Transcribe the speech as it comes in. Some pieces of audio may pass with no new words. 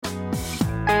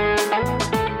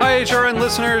HRN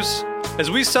listeners.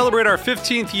 As we celebrate our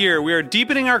 15th year, we are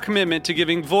deepening our commitment to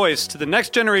giving voice to the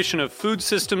next generation of food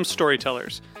systems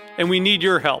storytellers, and we need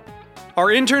your help. Our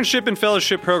internship and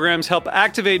fellowship programs help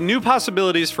activate new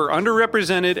possibilities for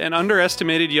underrepresented and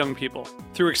underestimated young people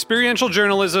through experiential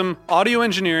journalism, audio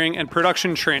engineering, and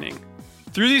production training.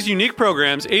 Through these unique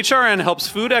programs, HRN helps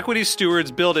food equity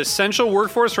stewards build essential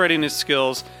workforce readiness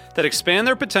skills that expand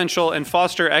their potential and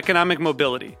foster economic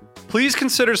mobility. Please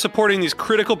consider supporting these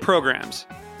critical programs.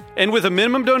 And with a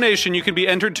minimum donation, you can be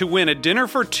entered to win a dinner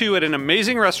for two at an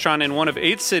amazing restaurant in one of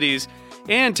 8 cities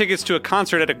and tickets to a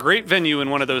concert at a great venue in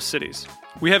one of those cities.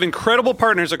 We have incredible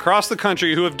partners across the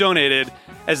country who have donated,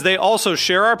 as they also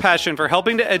share our passion for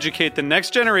helping to educate the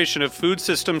next generation of food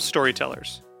systems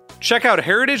storytellers. Check out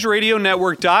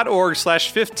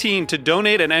heritageradionetwork.org/15 to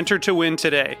donate and enter to win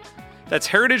today. That's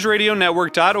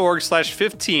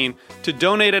heritageradionetwork.org/15 to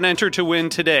donate and enter to win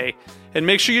today. And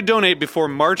make sure you donate before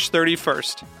March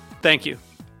 31st. Thank you.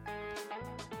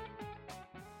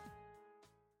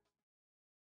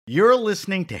 You're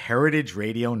listening to Heritage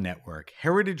Radio Network.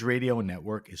 Heritage Radio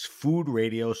Network is food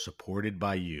radio supported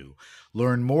by you.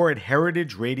 Learn more at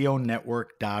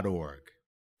heritageradionetwork.org.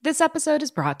 This episode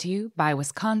is brought to you by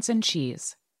Wisconsin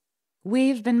Cheese.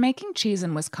 We've been making cheese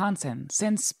in Wisconsin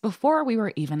since before we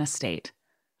were even a state,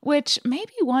 which may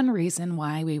be one reason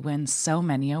why we win so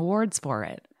many awards for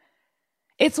it.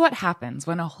 It's what happens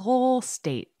when a whole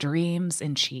state dreams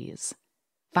in cheese.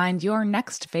 Find your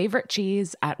next favorite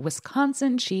cheese at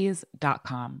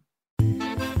wisconsincheese.com.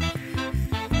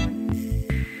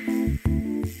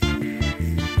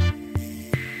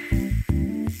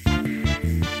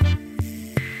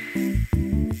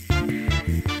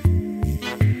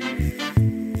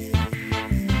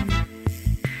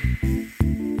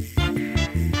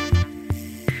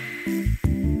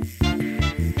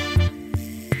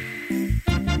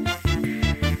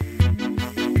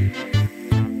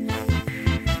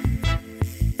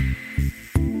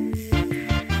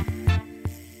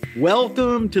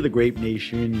 Welcome to the Grape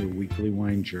Nation, your weekly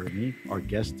wine journey. Our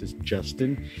guest is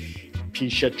Justin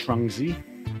Pichetrungsi.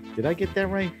 Did I get that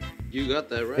right? You got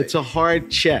that right. It's a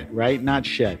hard chet, right? Not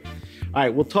shet. All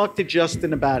right, we'll talk to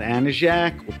Justin about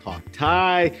Anajak. We'll talk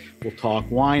Thai. We'll talk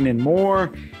wine and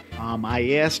more.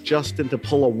 I asked Justin to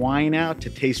pull a wine out to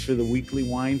taste for the weekly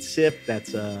wine sip.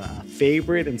 That's a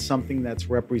favorite and something that's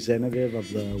representative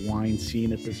of the wine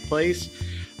scene at this place.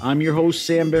 I'm your host,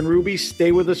 Sam Ben-Ruby.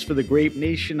 Stay with us for the Grape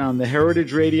Nation on the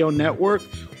Heritage Radio Network.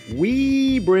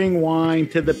 We bring wine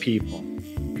to the people.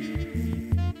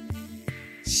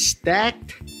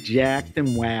 Stacked, jacked,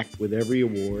 and whacked with every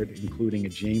award, including a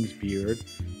James Beard,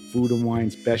 Food and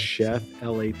Wine's Best Chef,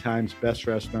 LA Times Best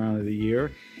Restaurant of the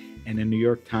Year, and a New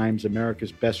York Times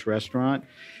America's Best Restaurant.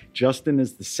 Justin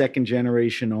is the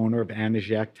second-generation owner of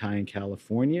Anajak Thai in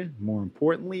California. More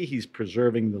importantly, he's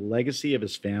preserving the legacy of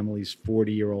his family's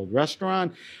 40-year-old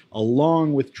restaurant,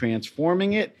 along with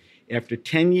transforming it. After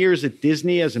 10 years at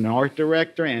Disney as an art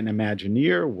director and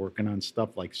Imagineer, working on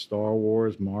stuff like Star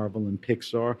Wars, Marvel, and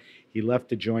Pixar, he left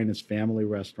to join his family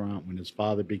restaurant when his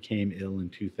father became ill in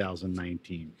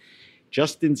 2019.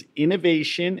 Justin's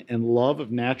innovation and love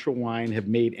of natural wine have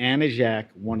made Anajak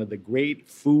one of the great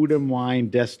food and wine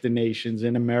destinations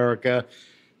in America.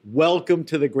 Welcome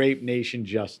to the Grape Nation,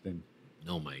 Justin.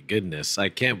 Oh, my goodness. I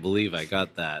can't believe I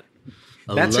got that.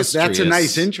 That's a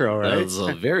nice intro, right? That was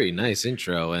a very nice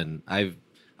intro. And I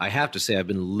have to say, I've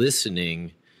been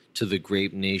listening to the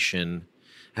Grape Nation.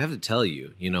 I have to tell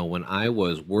you, when I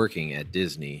was working at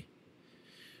Disney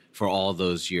for all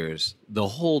those years, the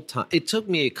whole time, it took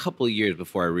me a couple of years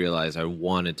before I realized I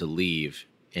wanted to leave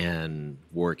and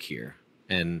work here.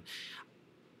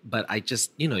 But I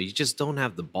just, you just don't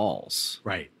have the balls.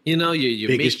 Right. You're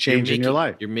biggest change in your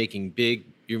life. You're making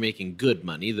good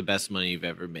money, the best money you've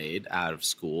ever made out of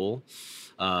school,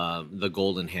 the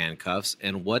golden handcuffs.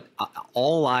 And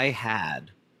all I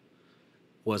had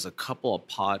was a couple of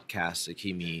podcasts to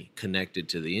keep me connected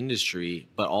to the industry,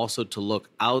 but also to look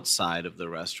outside of the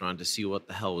restaurant to see what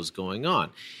the hell was going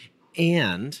on.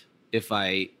 And if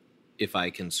I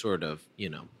can sort of,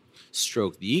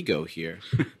 stroke the ego here,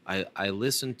 I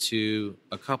listened to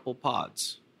a couple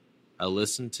pods. I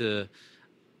listened to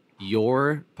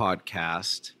your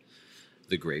podcast,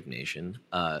 The Grape Nation,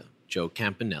 Joe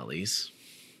Campanelli's.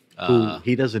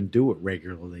 He doesn't do it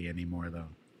regularly anymore, though.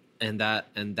 And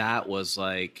that was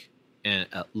like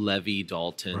Levy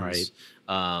Dalton's,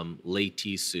 right.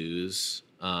 Leti Sue's,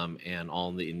 and all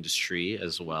in the industry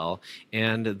as well.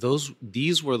 And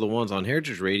these were the ones on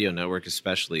Heritage Radio Network,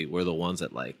 especially, were the ones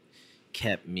that like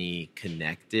kept me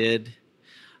connected.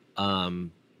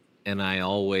 and I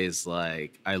always I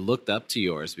looked up to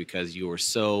yours because you were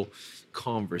so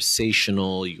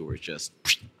conversational. You were just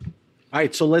All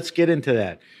right, so let's get into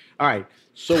that. All right,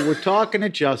 so we're talking to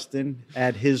Justin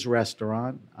at his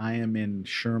restaurant. I am in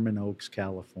Sherman Oaks,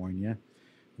 California.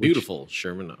 beautiful,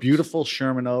 Sherman Oaks. Beautiful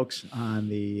Sherman Oaks on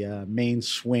the main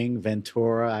swing,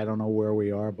 Ventura. I don't know where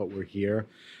we are, but we're here.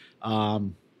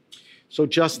 So,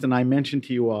 Justin, I mentioned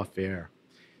to you off air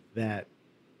that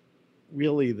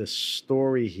really the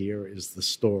story here is the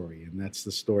story, and that's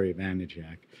the story of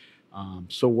Anajak.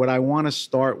 So what I want to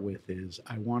start with is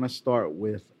I want to start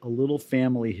with a little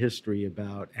family history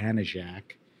about Anajak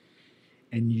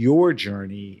and your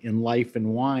journey in life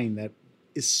and wine that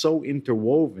is so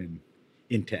interwoven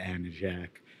into Anajak.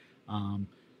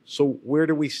 So where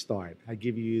do we start? I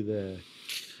give you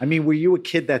were you a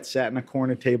kid that sat in a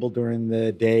corner table during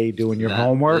the day doing your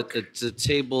homework? It's a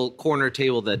corner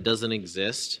table that doesn't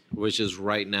exist, which is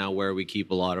right now where we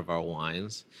keep a lot of our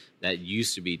wines. That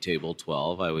used to be table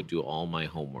 12. I would do all my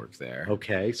homework there.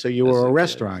 Okay, so you were a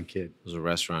restaurant kid. I was a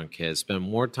restaurant kid. Spent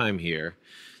more time here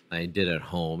than I did at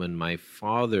home. And my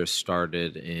father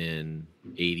started in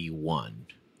 81.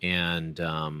 And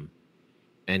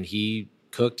he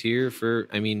cooked here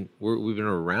we've been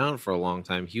around for a long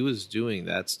time. He was doing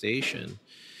that station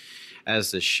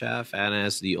as the chef and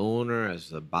as the owner,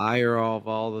 as the buyer of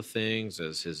all the things,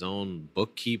 as his own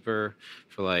bookkeeper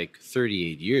for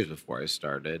 38 years before I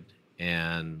started.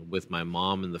 And with my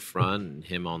mom in the front and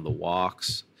him on the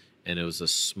walks. And it was a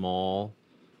small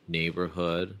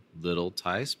neighborhood, little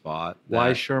Thai spot.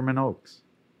 Why Sherman Oaks?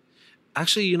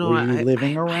 Actually, were you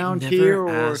living around here?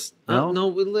 No,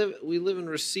 we live in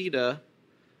Reseda,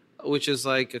 which is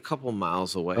a couple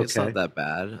miles away. Okay. It's not that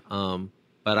bad.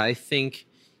 But I think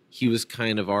he was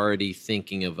kind of already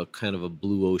thinking of a kind of a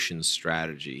blue ocean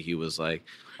strategy. He was like,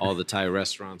 all the Thai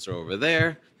restaurants are over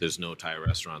there. There's no Thai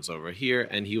restaurants over here.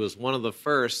 And he was one of the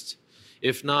first,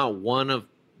 if not one of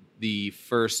the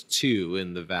first two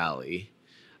in the valley.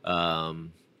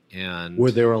 And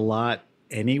were there a lot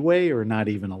anyway, or not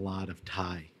even a lot of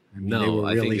Thai? No, they were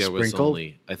really I think there was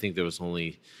sprinkled?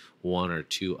 only one or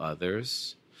two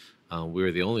others. We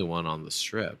were the only one on the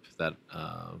strip that.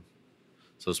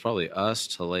 So it's probably us,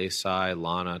 Talesai,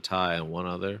 Lana, Thai, and one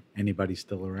other. Anybody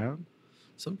still around?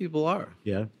 Some people are.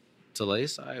 Yeah.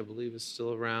 Talesai, I believe, is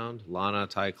still around. Lana,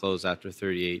 Thai closed after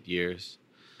 38 years.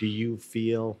 Do you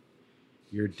feel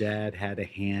your dad had a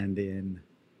hand in,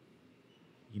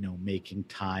 making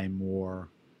Thai more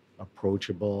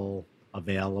approachable,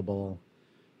 available?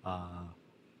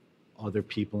 Other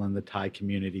people in the Thai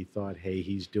community thought, hey,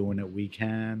 he's doing it, we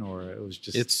can, or it was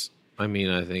just... I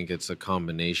think it's a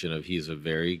combination of he's a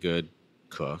very good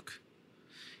cook.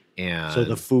 And so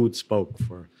the food spoke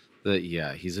for...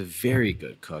 he's a very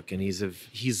good cook, and he's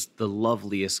the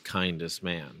loveliest, kindest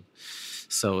man.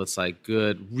 So it's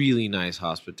good, really nice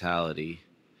hospitality.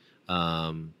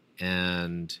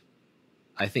 And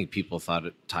I think people thought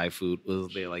Thai food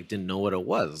was, they didn't know what it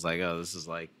was. It's oh, this is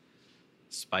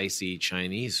spicy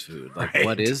Chinese food. Right.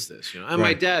 What is this? And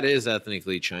my dad is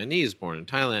ethnically Chinese, born in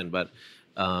Thailand,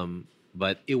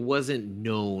 but it wasn't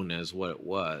known as what it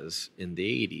was in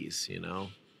the 80s,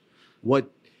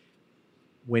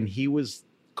 When he was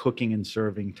cooking and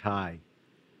serving Thai,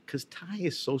 because Thai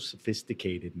is so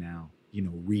sophisticated now,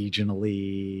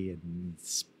 regionally, and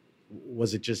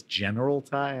was it just general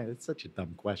Thai? It's such a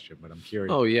dumb question, but I'm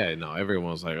curious. Oh, yeah, no,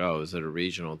 everyone was oh, is it a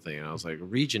regional thing? And I was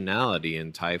regionality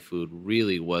in Thai food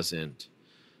really wasn't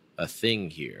a thing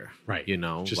here. Right.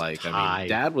 Just Thai.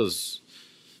 Dad was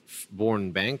born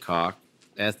in Bangkok,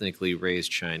 ethnically raised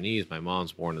Chinese. My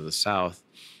mom's born in the South,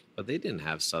 but they didn't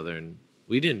have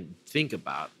we didn't think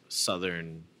about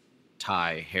Southern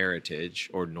Thai heritage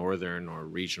or Northern or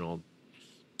regional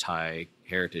Thai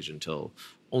heritage until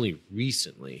only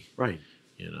recently. Right.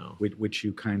 Which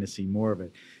you kind of see more of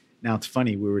it. Now, it's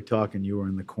funny, we were talking, you were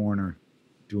in the corner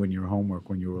doing your homework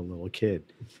when you were a little kid.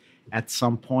 At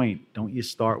some point, don't you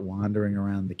start wandering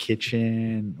around the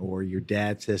kitchen, or your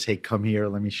dad says, hey, come here,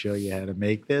 let me show you how to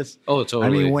make this? Oh,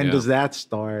 totally. When does that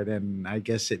start? And I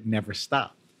guess it never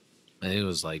stopped. I think it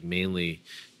was mainly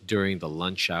during the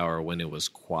lunch hour when it was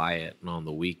quiet, and on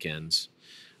the weekends,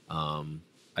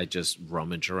 I just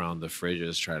rummage around the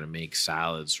fridges, try to make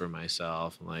salads for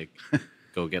myself, and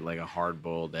go get a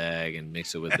hard-boiled egg and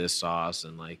mix it with this sauce,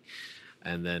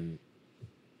 and then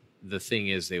the thing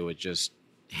is, they would just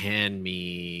hand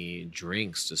me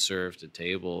drinks to serve to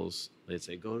tables. They'd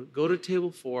say, go to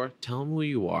table 4, tell them who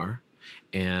you are,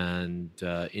 and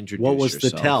introduce What was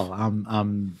yourself. the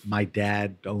tell? My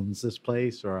dad owns this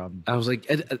place, or I was like,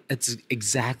 it's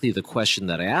exactly the question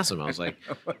that I asked them. I was like,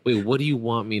 wait, what do you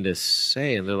want me to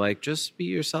say? And they're like, just be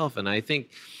yourself. And I think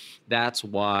that's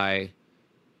why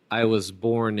I was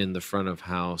born in the front of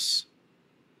house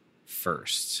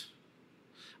first.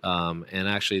 And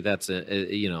actually that's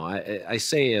I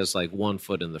say as like 1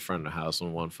 foot in the front of the house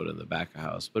and 1 foot in the back of the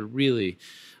house, but really,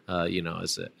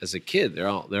 as a kid,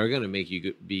 they're going to make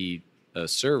you be a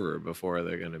server before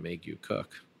they're going to make you cook.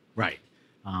 right?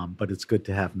 But it's good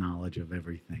to have knowledge of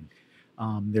everything.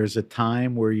 There's a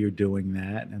time where you're doing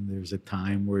that, and there's a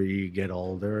time where you get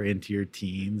older into your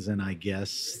teens, and I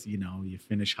guess you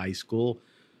finish high school,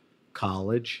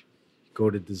 college, go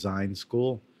to design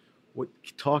school.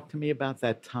 Talk to me about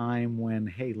that time when,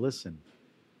 hey, listen,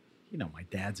 my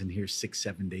dad's in here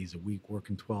 6-7 days a week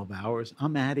working 12 hours.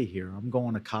 I'm out of here. I'm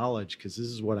going to college because this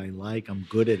is what I like. I'm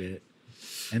good at it.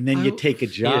 And then you take a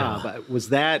job. Yeah. Was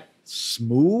that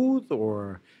smooth,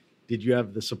 or did you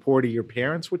have the support of your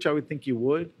parents, which I would think you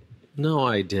would? No,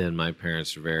 I did. My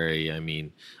parents are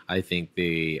I think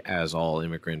they, as all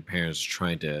immigrant parents, are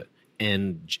trying to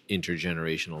end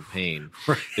intergenerational pain.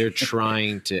 Right. They're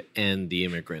trying to end the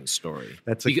immigrant story.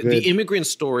 Good... The immigrant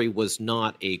story was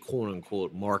not a quote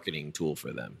unquote marketing tool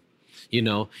for them.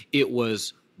 It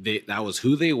was that was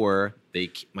who they were.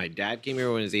 My dad came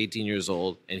here when he was 18 years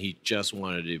old, and he just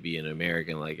wanted to be an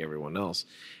American like everyone else.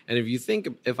 And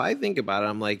if I think about it,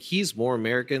 I'm like, he's more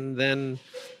American than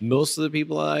most of the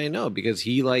people I know, because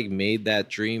he like made that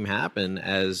dream happen,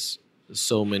 as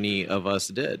so many of us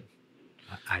did.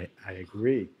 I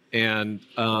agree. And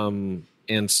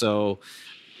so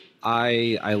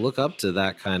I look up to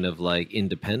that kind of like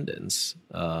independence.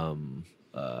 But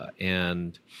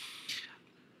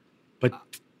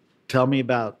tell me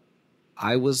about,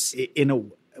 I was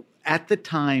at the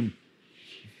time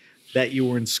that you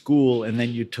were in school and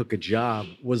then you took a job,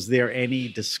 was there any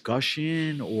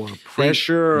discussion or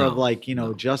pressure of like,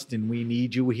 no. Justin, we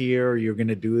need you here, you're going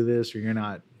to do this, or you're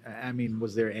not? I mean,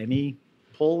 was there any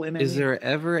pull in it? Is there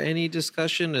ever any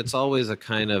discussion? It's always a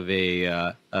kind of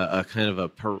a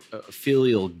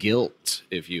filial guilt,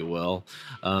 if you will.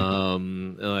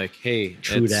 Like, hey,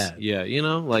 true that. Yeah,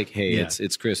 like, hey, yeah.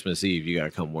 It's Christmas Eve, you got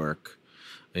to come work.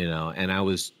 And I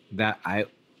was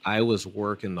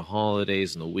working the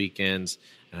holidays and the weekends,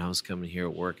 and I was coming here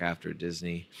at work after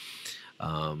Disney.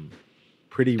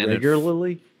 Pretty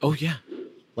regularly? Oh, yeah.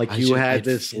 Like you had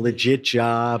this legit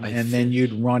job, and then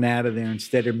you'd run out of there.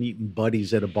 Instead of meeting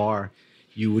buddies at a bar,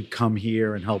 you would come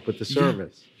here and help with the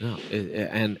service. Yeah.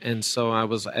 No, and so I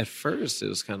was, at first, it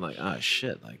was kind of like, oh,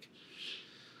 shit, like,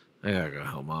 I got to go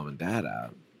help mom and dad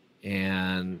out.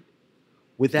 And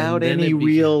without any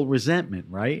real resentment,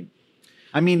 right?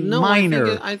 I mean, no,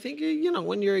 minor. I think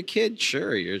when you're a kid,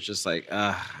 sure, you're just like,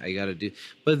 I got to do.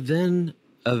 But then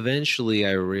eventually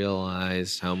I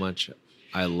realized how much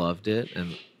I loved it,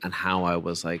 and how I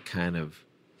was like I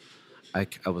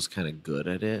was kind of good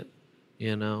at it,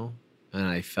 and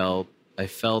I felt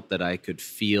that I could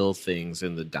feel things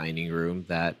in the dining room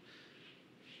that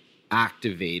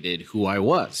activated who I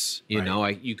was.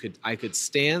 I could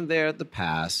stand there at the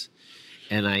pass,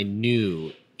 and I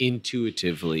knew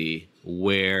intuitively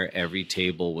where every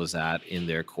table was at in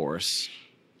their course.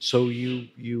 So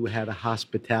you had a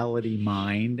hospitality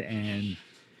mind, and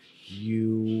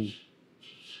you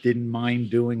didn't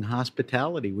mind doing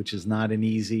hospitality, which is not an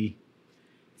easy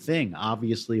thing.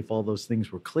 Obviously, if all those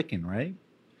things were clicking, right?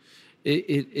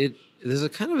 There's a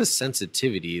kind of a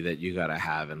sensitivity that you got to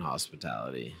have in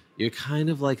hospitality. You're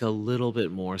kind of like a little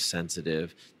bit more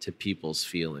sensitive to people's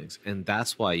feelings. And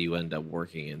that's why you end up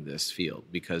working in this field,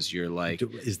 because you're like...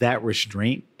 Is that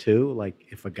restraint too? Like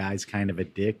if a guy's kind of a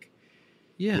dick,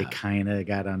 yeah, you kind of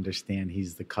got to understand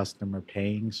he's the customer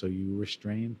paying, so you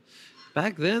restrain?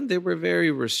 Back then, they were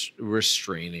very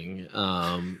restraining.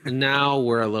 Now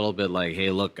we're a little bit like, hey,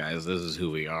 look, guys, this is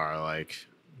who we are. Like,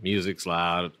 music's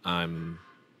loud. I'm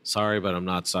sorry, but I'm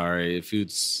not sorry.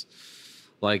 Food's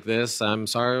like this. I'm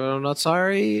sorry, but I'm not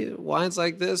sorry. Wine's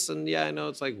like this. And yeah, I know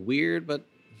it's like weird, but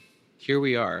here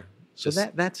we are. So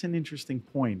that's an interesting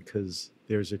point, because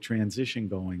there's a transition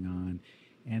going on.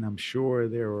 And I'm sure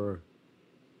there are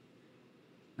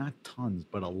not tons,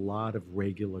 but a lot of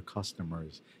regular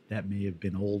customers that may have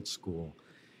been old school.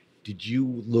 Did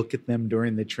you look at them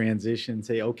during the transition and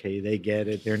say, okay, they get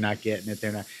it, they're not getting it,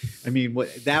 they're not? I mean,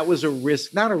 that was a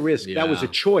risk, not a risk, that was a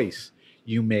choice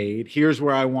you made. Here's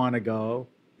where I want to go.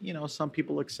 Some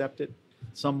people accept it,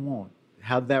 some won't.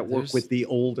 How'd that work with the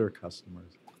older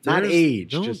customers? Not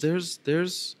age. No,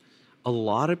 there's a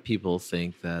lot of people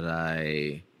think that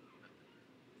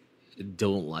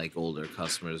don't like older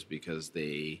customers because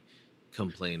they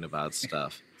complain about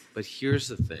stuff. But here's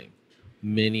the thing.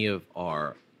 Many of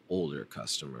our older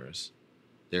customers,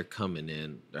 they're coming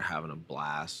in, they're having a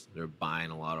blast, they're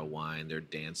buying a lot of wine, they're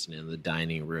dancing in the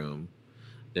dining room,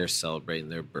 they're celebrating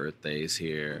their birthdays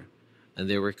here. And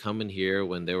they were coming here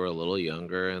when they were a little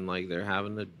younger and like they're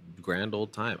having a grand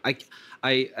old time.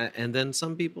 And then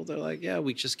some people they're like, yeah,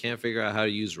 we just can't figure out how to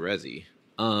use Resi.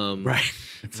 Right.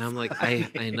 And I'm like,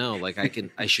 I know, like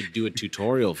I should do a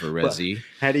tutorial for Resi. Well,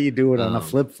 how do you do it on a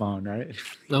flip phone, right?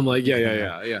 I'm like,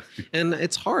 yeah. And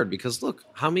it's hard because look,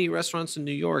 how many restaurants in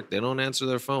New York, they don't answer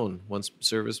their phone once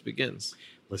service begins.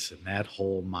 Listen, that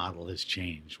whole model has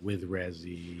changed with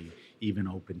Resi, even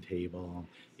Open Table,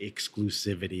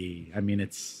 exclusivity. I mean,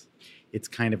 it's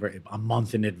kind of a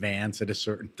month in advance at a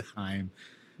certain time.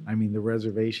 I mean, the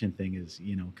reservation thing is,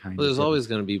 kind Well, of. there's always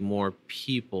going to be more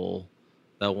people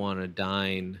that want to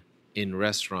dine in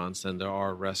restaurants than there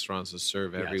are restaurants that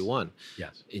serve everyone.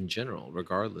 Yes. In general,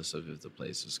 regardless of if the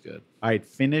place is good. All right,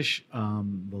 finish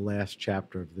the last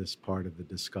chapter of this part of the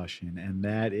discussion, and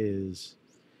that is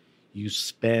you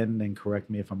spend, and correct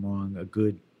me if I'm wrong, a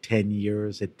good 10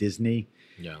 years at Disney.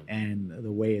 Yeah. And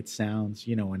the way it sounds,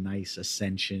 a nice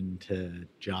ascension to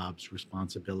jobs,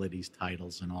 responsibilities,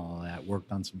 titles, and all of that.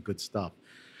 Worked on some good stuff.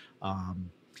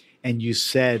 And you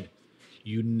said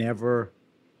you never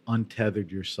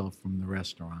untethered yourself from the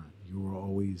restaurant. You were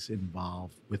always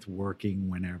involved with working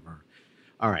whenever.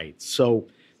 All right. So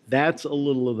that's a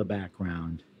little of the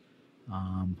background.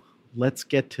 Let's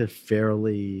get to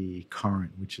fairly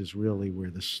current, which is really where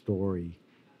the story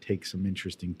takes some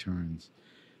interesting turns.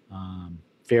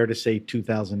 Fair to say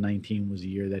 2019 was a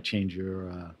year that changed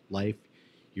your life.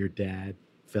 Your dad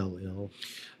fell ill.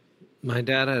 My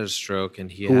dad had a stroke, and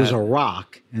he was a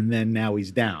rock, and then now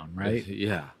he's down, right?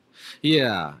 Yeah.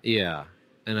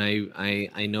 And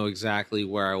I know exactly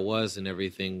where I was and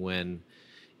everything when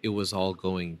it was all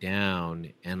going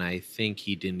down, and I think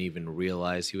he didn't even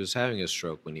realize he was having a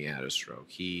stroke when he had a stroke.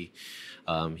 He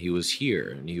was here,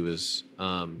 and he was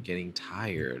getting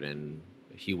tired, and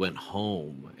he went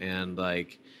home, and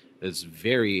like it's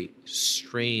very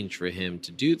strange for him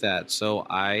to do that. So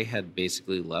I had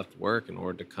basically left work in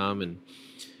order to come and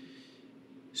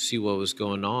see what was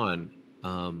going on.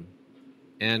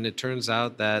 And it turns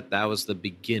out that was the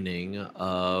beginning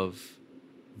of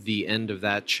the end of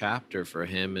that chapter for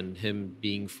him and him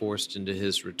being forced into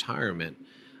his retirement.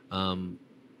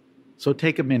 So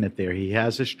take a minute there. He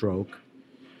has a stroke.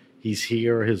 He's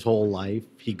here his whole life.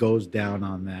 He goes down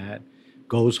on that,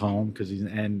 goes home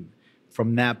and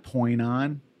from that point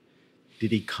on,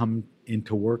 did he come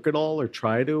into work at all or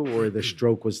try to, or the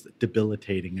stroke was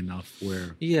debilitating enough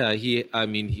where? Yeah,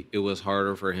 it was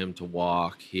harder for him to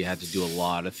walk. He had to do a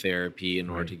lot of therapy in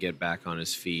order to get back on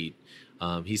his feet.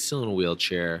 He's still in a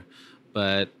wheelchair,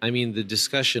 but I mean, the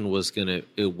discussion was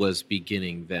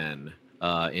beginning then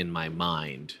in my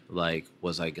mind. Like,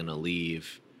 was I going to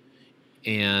leave?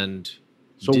 And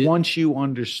so once you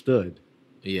understood,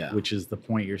 yeah, which is the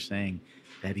point you're saying,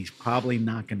 that he's probably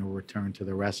not going to return to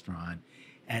the restaurant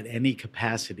at any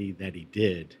capacity that he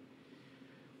did,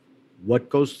 what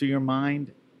goes through your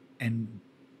mind, and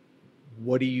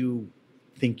what do you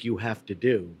think you have to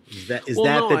do? The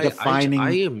defining?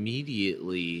 I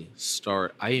immediately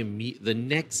the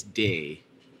next day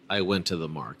I went to the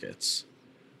markets.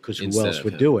 Because who else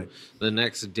would do it? The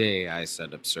next day I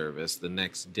set up service. The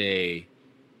next day,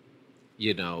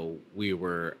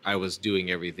 I was doing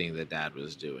everything that Dad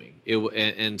was doing.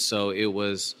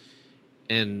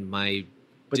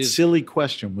 But silly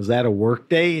question. Was that a work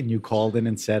day and you called in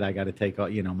and said, I got to take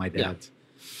out, my dad's?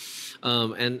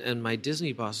 Yeah. And my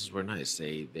Disney bosses were nice.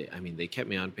 They kept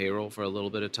me on payroll for a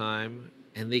little bit of time,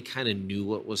 and they kind of knew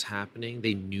what was happening.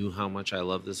 They knew how much I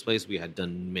loved this place. We had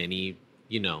done many,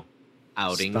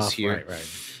 outings Stuff, here. Right.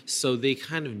 So they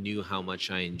kind of knew how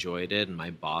much I enjoyed it. And my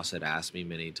boss had asked me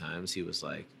many times, he was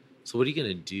like, so what are you going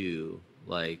to do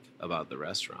about the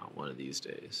restaurant one of these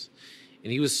days?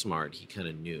 And he was smart. He kind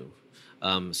of knew.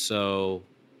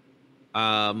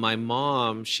 My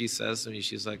mom, she says to me,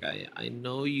 she's like, I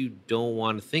know you don't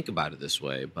want to think about it this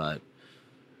way, but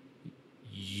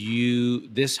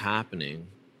this happening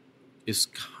is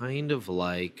kind of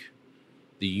like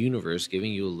the universe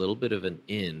giving you a little bit of an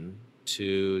in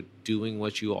to doing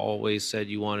what you always said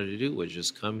you wanted to do, which is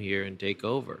come here and take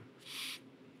over.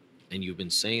 And you've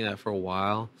been saying that for a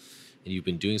while, and you've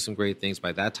been doing some great things.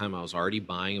 By that time, I was already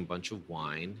buying a bunch of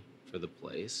wine for the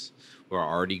place. We're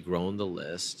already growing the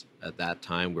list. At that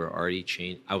time,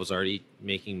 I was already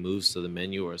making moves to the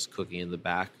menu. I was cooking in the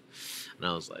back. And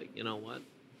I was like, you know what?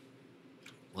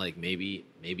 like maybe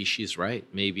she's right.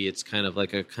 Maybe it's kind of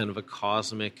like a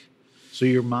cosmic. So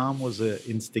your mom was an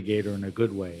instigator in a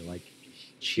good way. Like,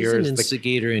 She's an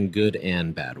instigator in good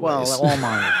and bad ways. Well, all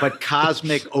mine, but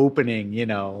cosmic opening,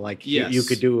 like Yes. you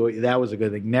could do, that was a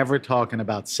good thing. Never talking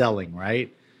about selling,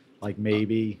 right? Like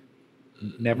maybe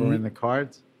never in the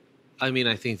cards. I mean,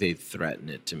 I think they threaten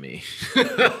it to me.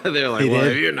 They're like, well,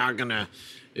 if you're not gonna,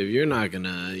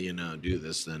 do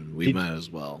this, then we might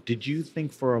as well. Did you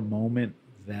think for a moment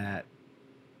that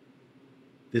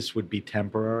this would be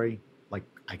temporary? Like,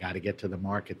 I got to get to the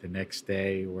market the next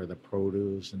day, or the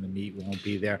produce and the meat won't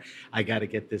be there. I got to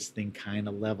get this thing kind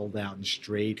of leveled out and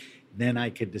straight. Then I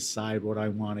could decide what I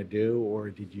want to do. Or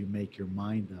did you make your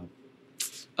mind up?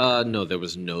 No, there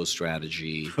was no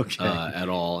strategy at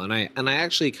all, and I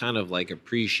actually kind of like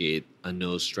appreciate a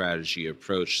no strategy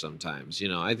approach sometimes.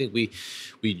 I think we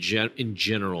in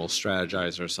general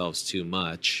strategize ourselves too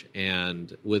much,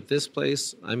 and with this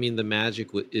place, I mean, the magic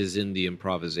is in the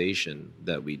improvisation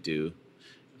that we do,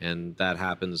 and that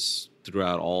happens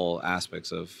throughout all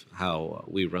aspects of how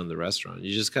we run the restaurant.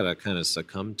 You just gotta kind of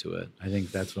succumb to it. I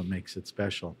think that's what makes it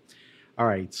special. All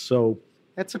right, so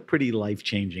that's a pretty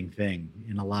life-changing thing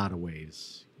in a lot of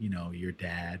ways. Your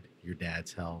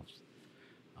dad's health.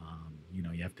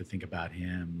 You have to think about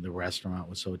him. The restaurant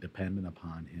was so dependent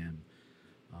upon him.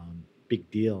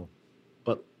 Big deal.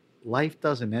 But life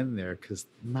doesn't end there, because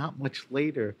not much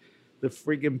later, the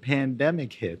friggin'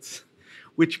 pandemic hits,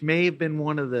 which may have been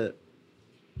one of the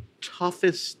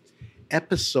toughest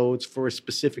episodes for a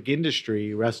specific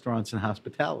industry, restaurants and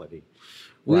hospitality.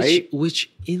 Right?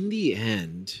 Which in the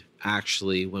end,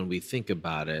 actually, when we think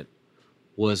about it,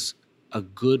 was a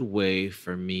good way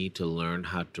for me to learn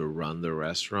how to run the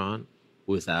restaurant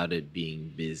without it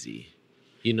being busy.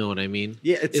 You know what I mean?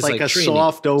 Yeah, it's like a training.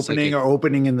 Soft opening, or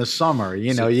opening in the summer.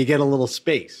 You get a little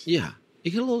space. Yeah,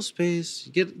 you get a little space.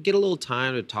 You get a little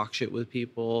time to talk shit with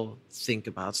people, think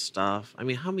about stuff. I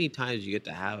mean, how many times you get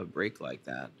to have a break like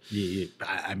that? Yeah,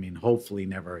 I mean, hopefully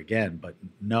never again, but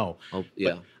no.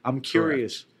 Yeah. But I'm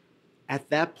curious, at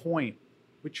that point,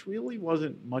 which really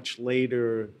wasn't much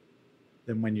later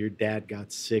than when your dad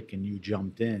got sick and you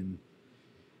jumped in,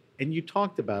 and you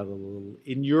talked about it a little,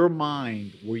 in your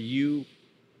mind, were you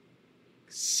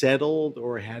settled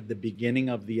or had the beginning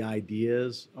of the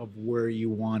ideas of where you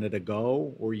wanted to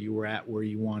go, or you were at where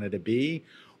you wanted to be,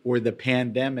 or the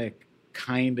pandemic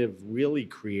kind of really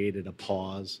created a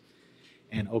pause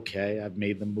and, okay, I've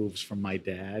made the moves from my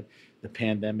dad. The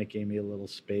pandemic gave me a little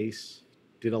space.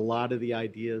 Did a lot of the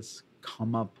ideas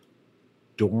come up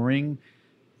during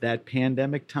that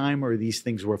pandemic time, or these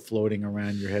things were floating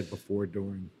around your head before,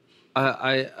 during?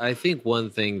 I think one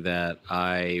thing that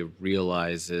I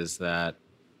realize is that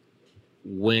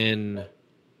when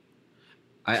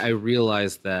I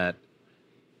realized that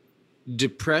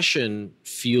depression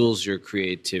fuels your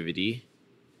creativity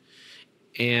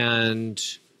and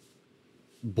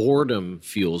boredom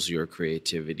fuels your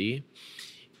creativity.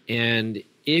 And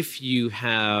if you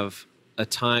have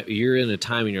you're in a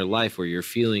time in your life where you're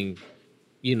feeling,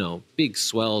 big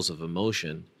swells of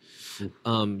emotion,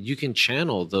 you can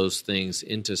channel those things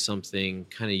into something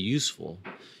kind of useful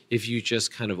if you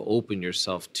just kind of open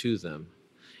yourself to them.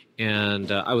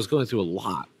 And I was going through a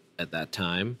lot at that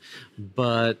time,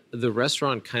 but the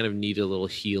restaurant kind of needed a little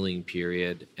healing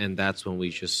period. And that's when we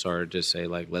just started to say,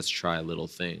 like, let's try little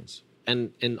things.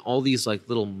 And all these like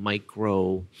little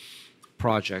micro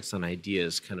projects and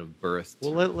ideas kind of birthed.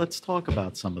 Well, let's talk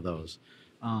about some of those.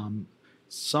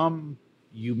 Some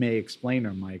you may explain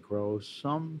are micro,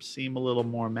 some seem a little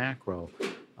more macro.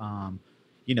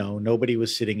 Nobody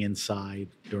was sitting inside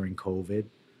during COVID.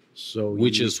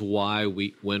 Which is why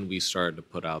when we started to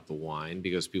put out the wine,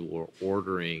 because people were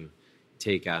ordering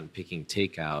takeout and picking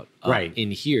takeout right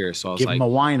in here. So I was give them a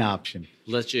wine option.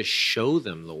 Let's just show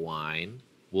them the wine.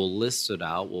 We'll list it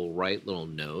out. We'll write little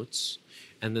notes,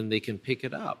 and then they can pick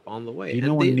it up on the way. In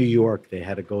New York, they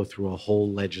had to go through a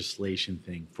whole legislation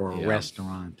thing for a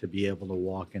restaurant to be able to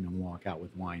walk in and walk out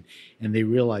with wine. And they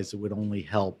realized it would only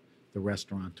help the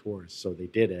restaurateurs. So they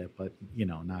did it, but,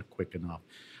 not quick enough.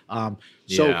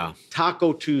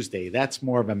 Taco Tuesday, that's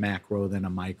more of a macro than a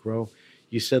micro.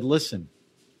 You said, listen.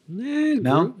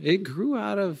 It grew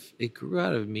out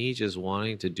of me just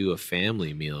wanting to do a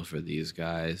family meal for these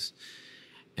guys.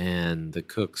 And the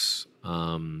cooks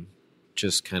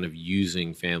just kind of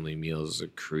using family meals as a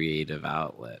creative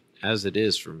outlet, as it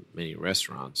is for many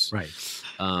restaurants. Right.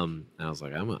 And I was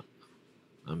like, I'm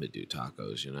gonna do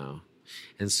tacos,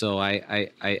 And so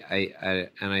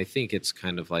I think it's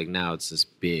kind of like now it's this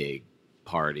big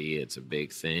party, it's a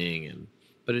big thing,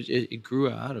 but it grew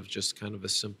out of just kind of a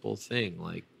simple thing,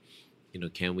 like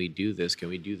can we do this? Can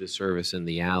we do the service in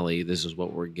the alley? This is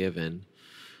what we're given.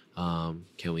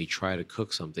 Can we try to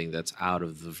cook something that's out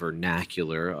of the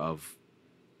vernacular of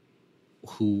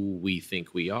who we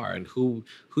think we are, and who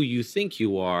you think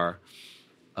you are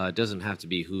doesn't have to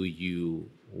be who you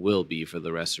will be for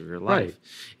the rest of your life. Right.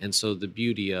 And so the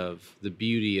beauty of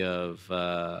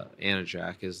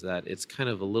Anajak is that it's kind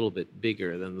of a little bit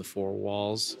bigger than the four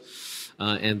walls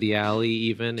and the alley.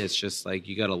 Even it's just like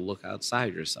you got to look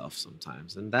outside yourself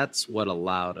sometimes, and that's what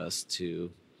allowed us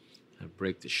to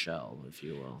break the shell, if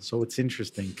you will. So it's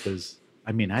interesting because,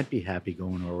 I mean, I'd be happy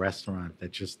going to a restaurant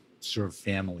that just serve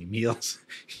family meals.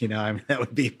 I mean, that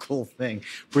would be a cool thing.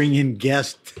 Bring in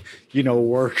guest,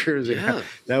 workers. Yeah.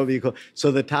 That would be cool.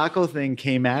 So the taco thing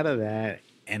came out of that,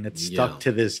 and it's stuck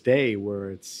to this day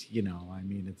where it's, I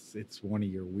mean, it's one of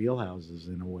your wheelhouses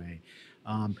in a way.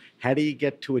 How do you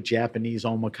get to a Japanese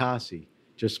omakase?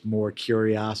 Just more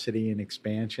curiosity and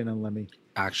expansion? And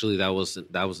Actually, that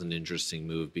was an interesting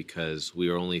move because we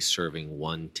were only serving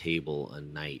one table a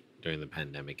night during the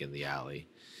pandemic in the alley.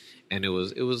 And it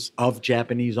was of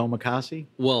Japanese omakase?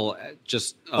 Well,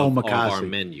 just of omakase. Our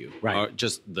menu, right?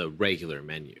 Just the regular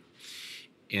menu,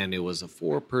 and it was a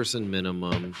 4-person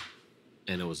minimum,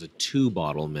 and it was a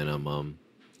 2-bottle minimum,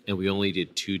 and we only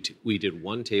did we did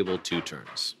one table, 2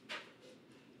 turns.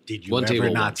 Did you ever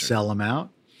not sell them out?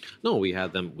 No, we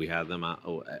had them out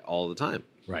all the time,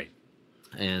 right?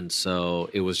 And so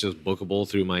it was just bookable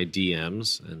through my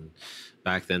DMs, and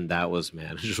back then that was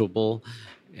manageable.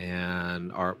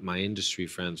 And my industry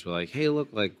friends were like, "Hey, look,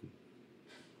 like,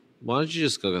 why don't you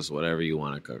just cook us whatever you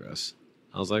want to cook us?"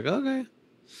 I was like, "Okay."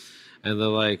 And they're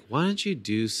like, "Why don't you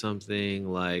do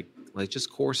something like just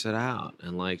course it out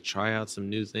and like try out some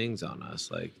new things on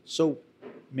us?" Like, so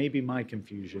maybe my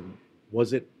confusion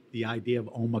was it the idea of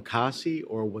omakase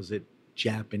or was it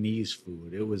Japanese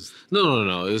food? It was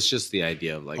no. It was just the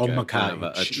idea of like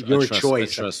omakase, your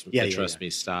choice. Trust me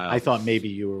style. I thought maybe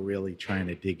you were really trying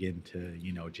to dig into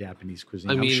Japanese cuisine.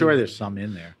 I'm sure there's some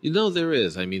in there. There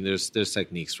is. I mean, there's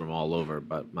techniques from all over.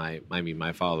 But my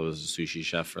father was a sushi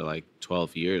chef for like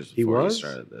 12 years before he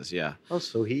started this. Yeah. Oh,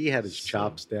 so he had his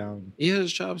chops down. He had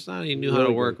his chops down. He knew how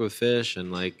to work with fish,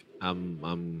 and like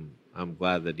I'm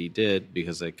glad that he did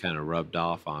because it kind of rubbed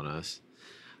off on us.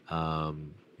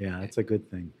 Yeah, that's a good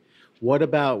thing. What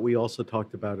about, we also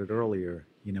talked about it earlier,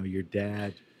 your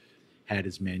dad had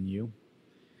his menu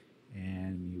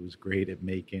and he was great at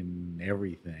making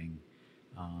everything.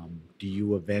 Do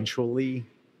you eventually,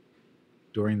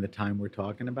 during the time we're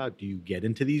talking about, do you get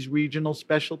into these regional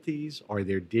specialties? Are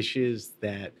there dishes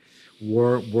that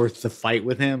were worth the fight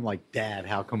with him? Like, Dad,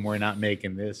 how come we're not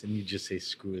making this? And you just say,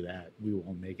 screw that, we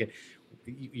won't make it.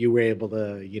 You were able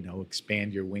to,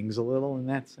 expand your wings a little in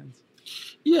that sense?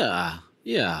 Yeah.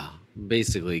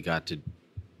 Basically the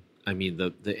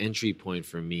entry point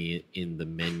for me in the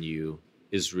menu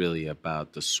is really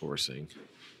about the sourcing.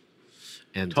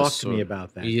 And talk to me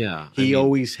about that. Yeah. He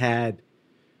always had,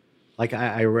 like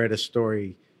I read a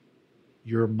story,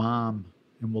 your mom,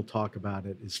 and we'll talk about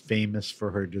it, is famous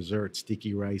for her dessert,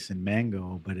 sticky rice and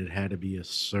mango, but it had to be a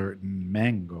certain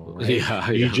mango, right? Yeah.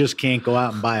 You just can't go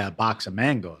out and buy a box of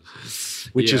mangoes,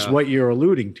 which is what you're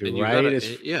alluding to, right?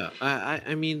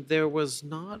 I mean, there was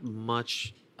not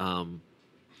much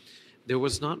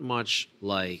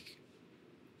like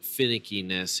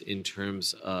finickiness in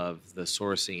terms of the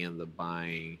sourcing and the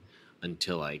buying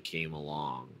until I came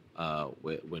along.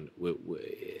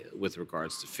 With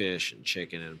regards to fish and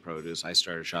chicken and produce, I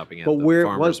started shopping at the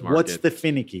farmers market. What's the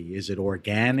finicky? Is it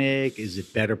organic? Is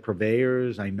it better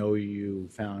purveyors? I know you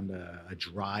found a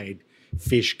dried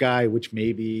fish guy, which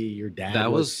maybe your dad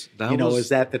was. Is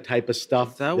that the type of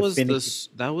stuff? That was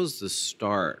the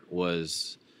start.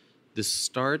 Was the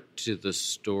start to the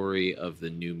story of the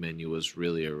new menu was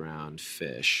really around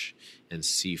fish and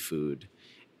seafood.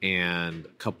 And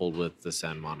coupled with the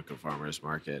Santa Monica Farmers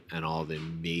Market and all the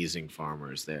amazing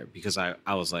farmers there, because I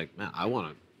was like, man, I want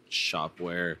to shop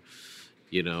where,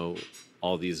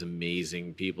 all these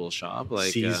amazing people shop,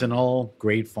 like seasonal,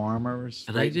 great farmers,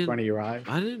 and right in front of your eye.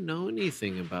 I didn't know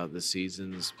anything about the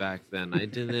seasons back then. I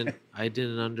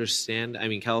didn't understand. I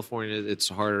mean, California, it's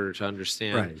harder to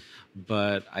understand, right?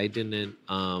 But I didn't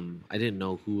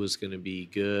know who was going to be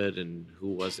good and who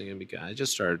wasn't going to be good. I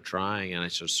just started trying, and I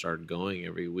just started going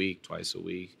every week, twice a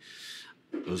week.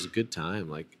 It was a good time,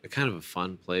 like a kind of a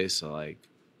fun place to like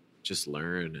just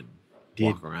learn and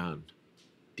walk around.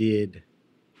 Did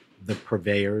the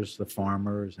purveyors, the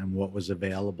farmers, and what was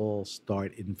available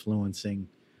start influencing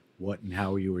what and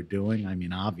how you were doing? I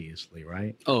mean, obviously,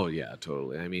 right? Oh yeah,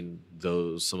 totally. I mean,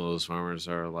 some of those farmers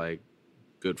are like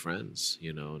good friends,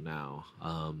 now.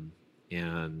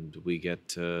 and we get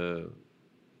to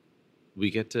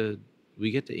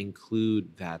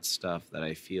include that stuff that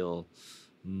I feel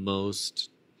most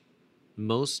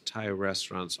Thai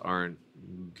restaurants aren't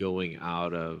going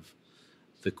out of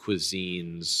the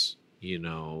cuisine's,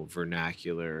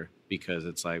 vernacular, because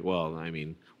it's like, well, I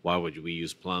mean, why would we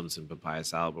use plums in papaya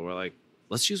salad? But we're like,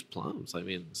 let's use plums. I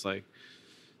mean, it's like,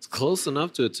 it's close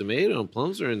enough to a tomato, and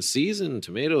plums are in season.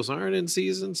 Tomatoes aren't in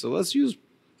season. So let's use,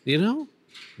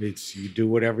 It's you do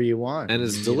whatever you want, and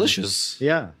it's delicious.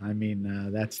 Yeah, I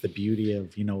mean that's the beauty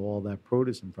of all that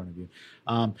produce in front of you.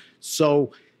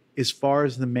 So, as far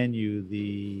as the menu,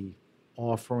 the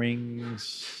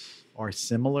offerings are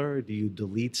similar. Do you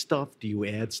delete stuff? Do you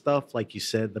add stuff? Like you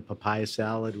said, the papaya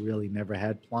salad really never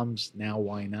had plums. Now,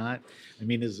 why not? I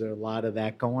mean, is there a lot of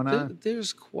that going on?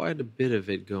 There's quite a bit of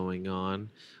it going on.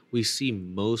 We see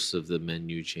most of the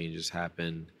menu changes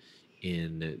happen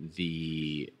in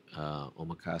the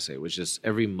omakase, which is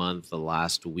every month, the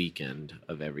last weekend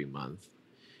of every month.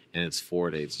 And it's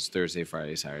 4 days. It's Thursday,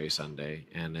 Friday, Saturday, Sunday.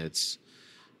 And it's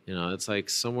like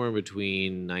somewhere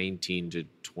between 19 to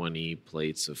 20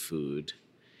 plates of food.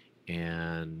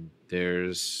 And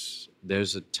there's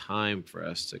a time for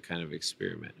us to kind of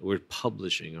experiment. We're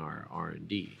publishing our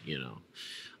R&D,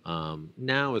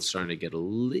 Now it's starting to get a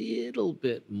little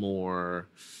bit more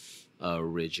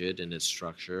rigid in its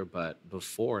structure, but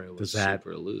before it was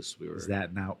super loose. Is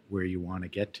that not where you want to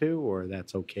get to, or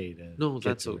that's okay to? No,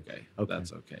 that's okay.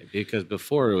 That's okay, because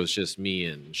before it was just me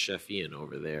and Chef Ian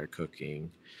over there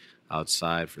cooking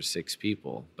outside for 6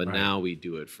 people, but now we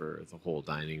do it for the whole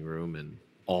dining room, and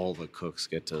all the cooks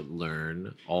get to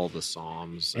learn all the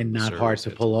psalms, and not hard to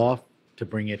pull off, to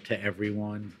bring it to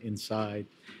everyone inside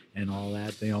and all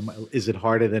that. Is it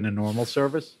harder than a normal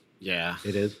service? Yeah,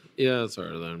 it is. Yeah, it's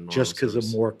harder than normal just because of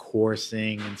more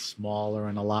coursing and smaller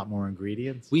and a lot more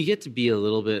ingredients. We get to be a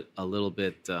little bit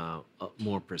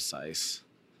more precise.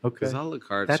 Okay, because a la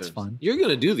carte. That's service, fun. You're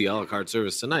gonna do the a la carte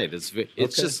service tonight. It's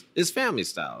family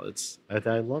style.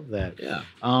 I love that. Yeah.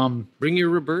 Bring your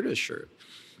Roberta shirt.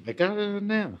 I got it on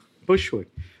now. Bushwick.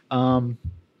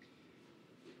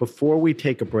 Before we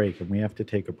take a break, and we have to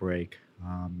take a break,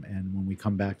 and when we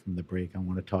come back from the break, I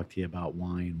want to talk to you about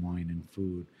wine and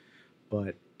food.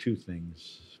 But 2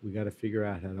 things. We got to figure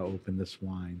out how to open this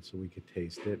wine so we could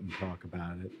taste it and talk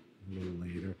about it a little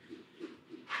later.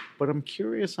 But I'm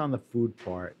curious on the food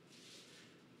part.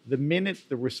 The minute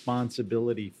the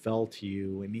responsibility fell to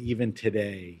you, and even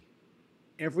today,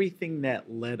 everything that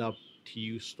led up to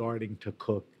you starting to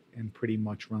cook and pretty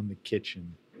much run the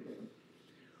kitchen,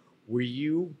 were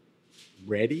you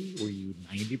ready? Were you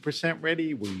 90%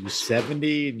 ready? Were you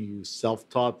 70 and you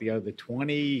self-taught the other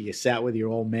 20? You sat with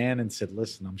your old man and said,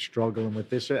 listen, I'm struggling with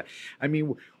this. I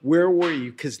mean, where were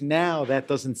you? Because now that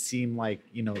doesn't seem like,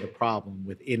 the problem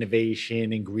with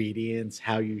innovation, ingredients,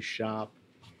 how you shop.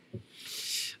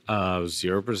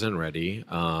 0% ready.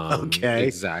 Okay.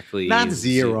 Exactly. Not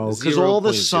 0, because all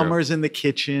the summers in the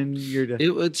kitchen.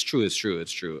 It's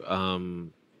true.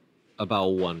 About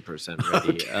 1%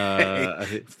 ready.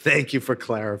 Okay. Thank you for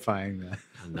clarifying that.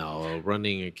 No,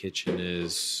 running a kitchen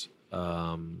is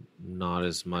not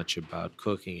as much about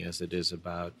cooking as it is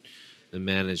about the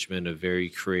management of very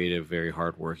creative, very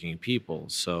hardworking people.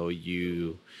 So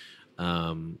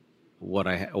what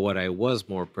I was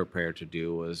more prepared to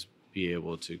do was be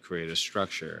able to create a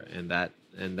structure, and that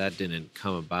didn't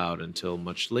come about until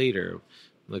much later.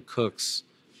 The cooks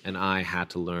and I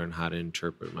had to learn how to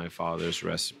interpret my father's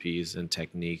recipes and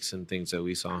techniques and things that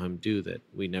we saw him do that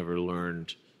we never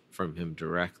learned from him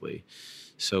directly.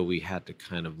 So we had to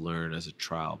kind of learn as a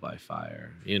trial by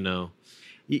fire,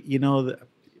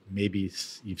 Maybe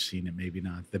you've seen it, maybe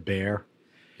not. The Bear,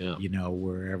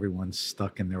 where everyone's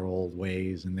stuck in their old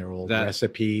ways and their old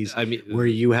recipes. I mean, where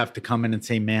you have to come in and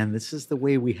say, man, this is the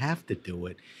way we have to do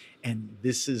it. And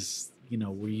this is,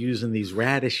 we're using these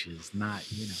radishes, not,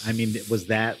 I mean, was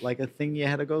that like a thing you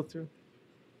had to go through?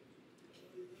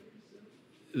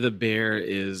 The Bear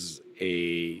is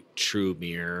a true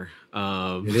mirror.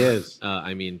 It is.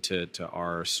 I mean, to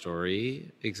our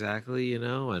story, exactly, and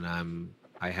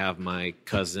I have my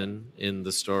cousin in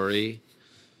the story.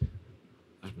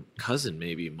 Cousin,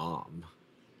 maybe mom.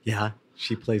 Yeah,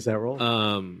 she plays that role.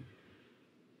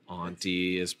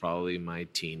 Auntie is probably my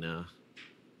Tina.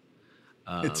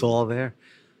 It's all there.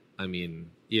 I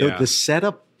mean, yeah. The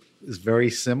setup is very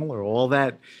similar. All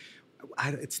that,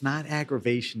 it's not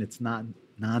aggravation. It's not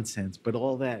nonsense, but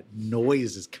all that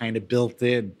noise is kind of built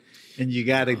in, and you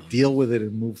got to deal with it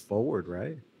and move forward,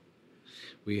 right?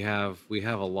 We have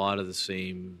a lot of the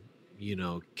same,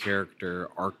 character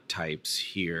archetypes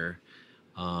here.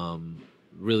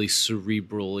 really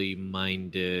cerebrally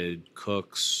minded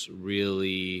cooks,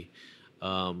 really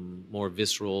more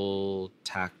visceral,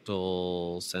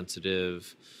 tactile,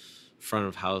 sensitive, front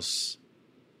of house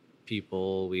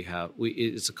people.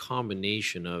 It's a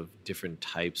combination of different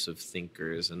types of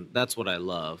thinkers, and that's what I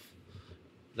love.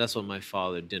 That's what my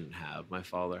father didn't have. My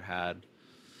father had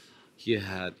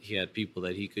people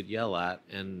that he could yell at,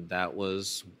 and that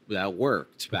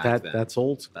worked back then. That's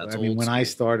old school. That's I mean, old when I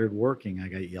school. started working, I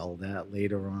got yelled at.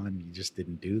 Later on, you just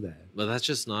didn't do that. But that's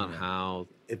just not how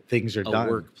Things are a done.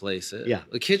 workplace is. Yeah.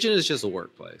 The kitchen is just a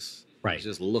workplace. Right. It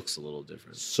just looks a little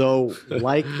different. So,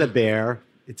 like the bear,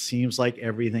 it seems like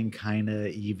everything kind of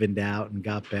evened out and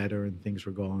got better, and things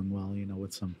were going well,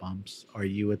 with some bumps. Are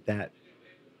you at that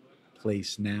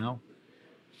place now?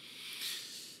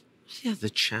 Yeah, the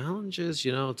challenges,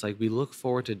 it's like we look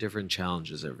forward to different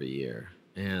challenges every year.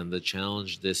 And the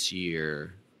challenge this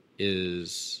year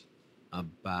is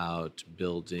about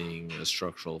building a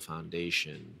structural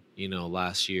foundation.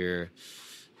 Last year,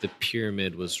 the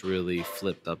pyramid was really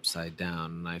flipped upside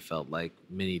down, and I felt like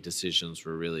many decisions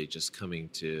were really just coming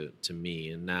to me.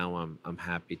 And now I'm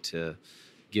happy to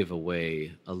give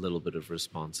away a little bit of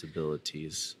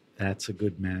responsibilities. That's a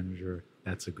good manager.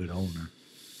 That's a good owner.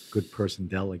 Good person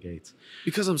delegates.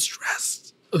 Because I'm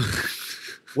stressed.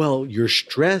 Well, you're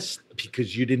stressed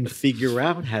because you didn't figure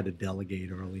out how to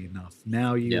delegate early enough.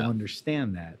 Now you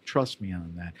understand that. Trust me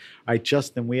on that. All right,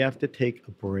 Justin, we have to take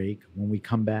a break. When we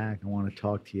come back, I want to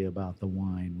talk to you about the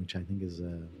wine, which I think is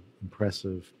an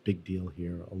impressive big deal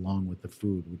here, along with the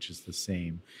food, which is the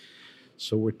same.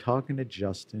 So we're talking to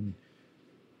Justin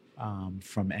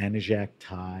from Anajak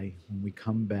Thai. When we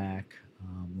come back,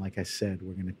 like I said,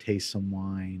 we're going to taste some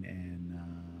wine and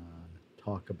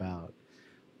talk about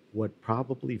what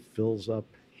probably fills up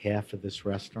half of this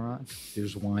restaurant.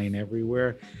 There's wine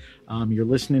everywhere. You're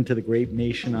listening to The Grape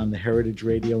Nation on the Heritage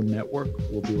Radio Network.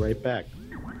 We'll be right back.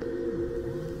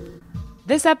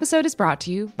 This episode is brought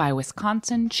to you by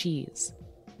Wisconsin Cheese.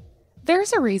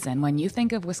 There's a reason when you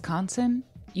think of Wisconsin,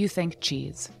 you think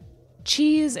cheese.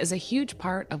 Cheese is a huge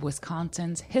part of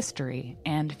Wisconsin's history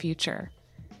and future.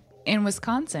 In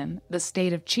Wisconsin, the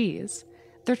state of cheese,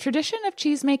 the tradition of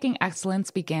cheese-making excellence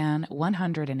began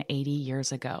 180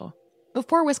 years ago,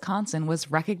 before Wisconsin was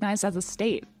recognized as a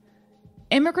state.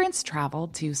 Immigrants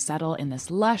traveled to settle in this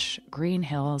lush green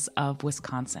hills of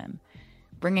Wisconsin,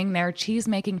 bringing their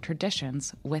cheese-making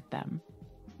traditions with them.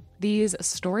 These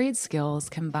storied skills,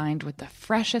 combined with the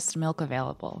freshest milk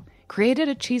available, created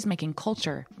a cheese-making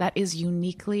culture that is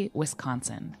uniquely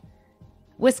Wisconsin.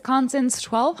 Wisconsin's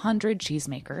 1,200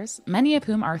 cheesemakers, many of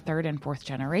whom are third and fourth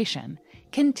generation,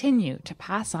 continue to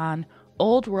pass on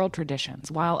old world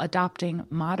traditions while adopting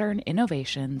modern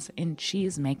innovations in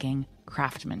cheese-making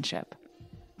craftsmanship.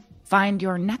 Find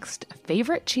your next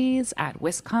favorite cheese at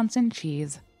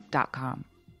wisconsincheese.com.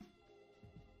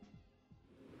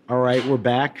 All right, we're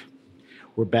back.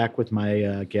 We're back with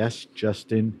my guest,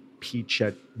 Justin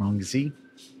Pichetrungsi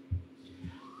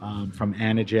from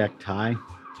Anajak Thai.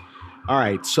 All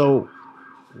right, so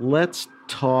let's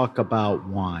talk about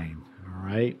wine, all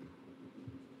right?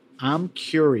 I'm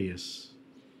curious.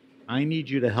 I need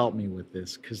you to help me with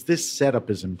this because this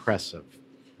setup is impressive,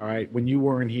 all right? When you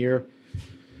weren't here,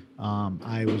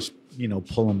 I was,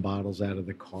 pulling bottles out of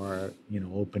the car,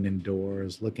 opening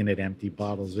doors, looking at empty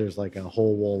bottles. There's like a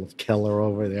whole wall of Keller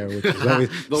over there, which is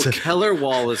always... The Keller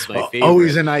wall is my favorite.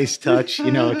 Always a nice touch,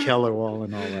 a Keller wall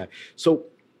and all that. So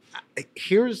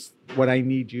here's what I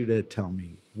need you to tell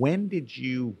me. When did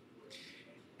you,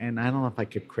 and I don't know if I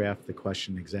could craft the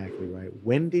question exactly right,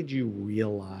 when did you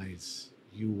realize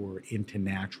you were into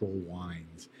natural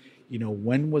wines?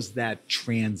 When was that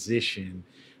transition?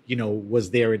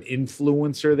 Was there an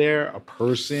influencer there, a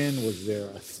person? Was there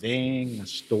a thing, a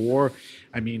store?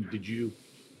 I mean, did you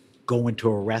go into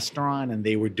a restaurant and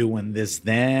they were doing this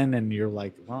then? And you're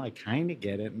like, well, I kind of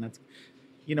get it. And that's,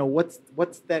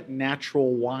 what's that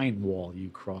natural wine wall you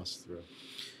crossed through?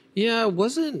 Yeah, it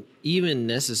wasn't even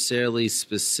necessarily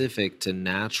specific to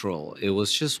natural. It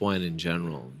was just wine in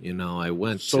general.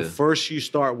 So first you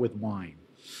start with wine.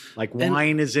 Like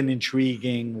wine is an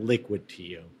intriguing liquid to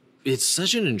you. It's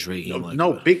such an intriguing liquid.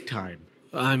 No, big time.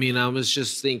 I mean, I was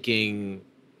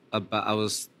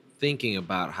thinking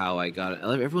about how I got it.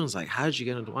 Everyone's like, "How did you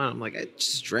get into wine?" I'm like, "I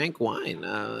just drank wine,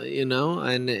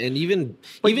 and even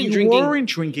But even you drinking." weren't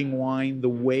drinking wine the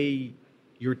way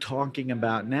you're talking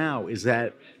about now. Is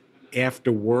that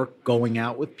after work, going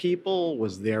out with people?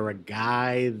 Was there a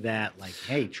guy that like,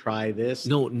 "Hey, try this"?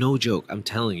 No joke. I'm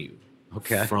telling you.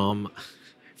 Okay. From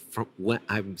when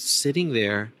I'm sitting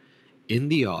there in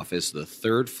the office, the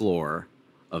third floor,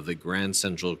 of the Grand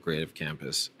Central Creative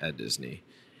Campus at Disney.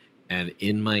 And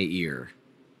in my ear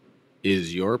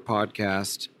is your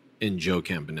podcast and Joe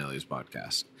Campanelli's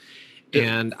podcast.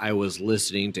 And I was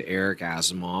listening to Eric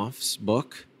Asimov's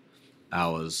book. I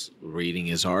was reading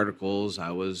his articles.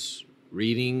 I was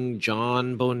reading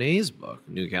John Bonet's book,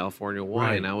 New California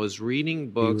Wine. Right. I was reading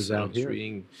books. out I was here.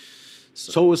 reading.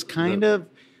 So it was kind of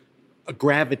a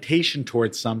gravitation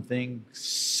towards something,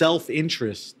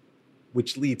 self-interest,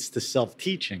 which leads to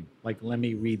self-teaching. Like, let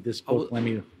me read this book.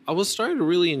 I was starting to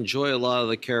really enjoy a lot of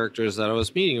the characters that I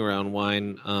was meeting around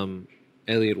wine.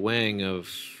 Elliot Wang of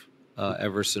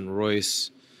Everson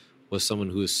Royce was someone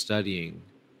who was studying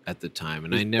at the time,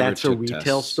 and I never That's took a retail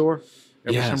tests. store?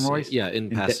 Everson Royce? Yeah, in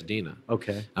Pasadena.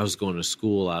 Okay. I was going to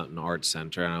school out in Art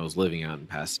Center, and I was living out in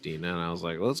Pasadena, and I was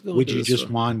like, let's go. Would to you this just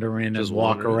store. wander in Just and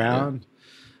walk wander in, around,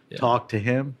 yeah. talk to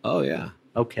him? Oh, yeah.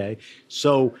 Okay.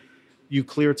 So you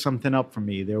cleared something up for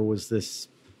me. There was this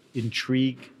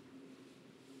intrigue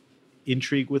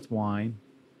with wine,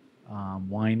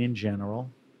 wine in general,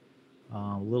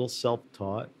 a little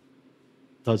self-taught.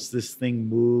 Does this thing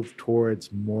move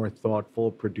towards more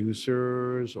thoughtful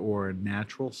producers or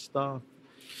natural stuff?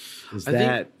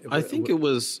 I think it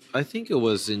was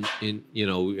in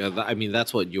I mean,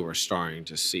 that's what you were starting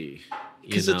to see.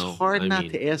 Because it's hard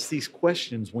to ask these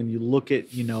questions when you look at,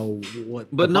 what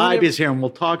the not vibe is here, and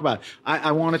we'll talk about it.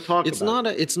 I want to talk about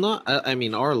it. I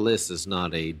mean, our list is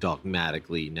not a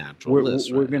dogmatically natural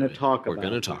list. We're going to talk about it. We're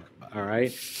going to talk about it. All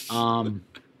right.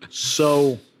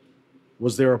 So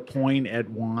was there a point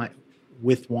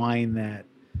with wine that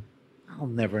I'll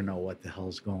never know what the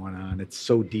hell's going on? It's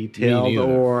so detailed,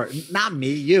 or not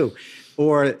me, you,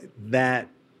 or that,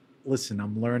 listen,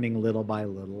 I'm learning little by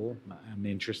little. I'm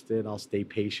interested. I'll stay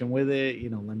patient with it.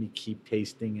 Let me keep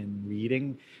tasting and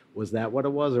reading. Was that what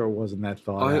it was, or wasn't that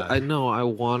thought out? I know. I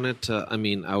wanted to. I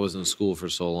mean, I was in school for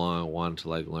so long. I wanted to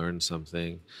learn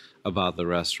something about the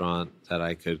restaurant that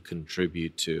I could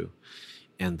contribute to,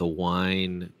 and the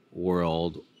wine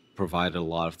world provided a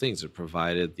lot of things. It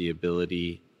provided the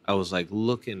ability. I was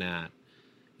looking at,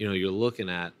 you're looking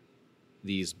at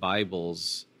these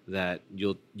Bibles that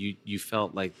you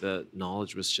felt like the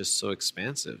knowledge was just so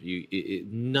expansive.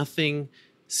 Nothing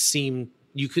seemed,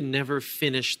 you could never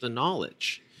finish the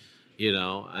knowledge.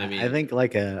 I mean, I think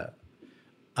like a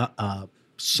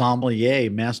sommelier,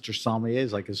 master sommelier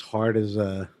is as hard as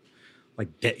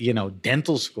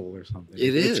dental school or something.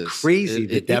 It's crazy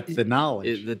the depth of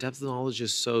knowledge. The depth of knowledge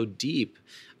is so deep,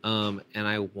 and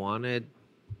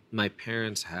my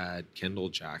parents had Kendall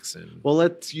Jackson. Well,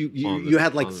 you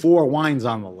had 4 wines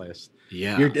on the list.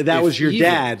 Yeah, that was your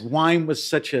dad. Wine was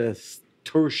such a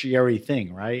tertiary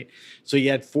thing, right? So you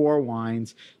had 4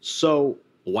 wines. So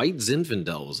White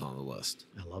Zinfandel was on the list.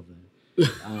 I love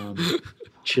that.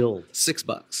 Chilled,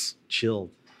 $6.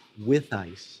 Chilled with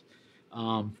ice.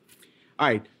 All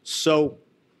right, so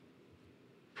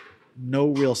no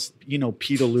real,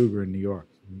 Peter Luger in New York,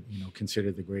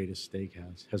 considered the greatest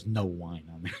steakhouse, has no wine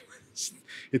on their list.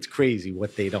 It's crazy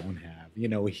what they don't have.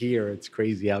 Here it's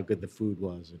crazy how good the food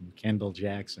was, and Kendall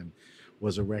Jackson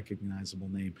was a recognizable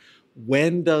name.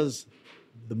 When does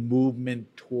the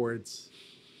movement towards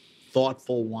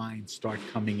thoughtful wine start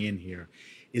coming in here?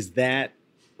 Is that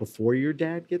before your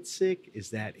dad gets sick? Is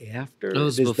that after? It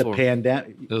was before. The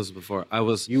pandemic? It was before.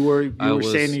 You were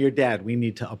saying to your dad, we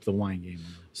need to up the wine game.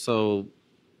 So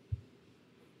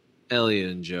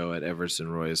Elliot and Joe at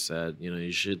Everson Royce said,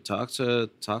 you should talk to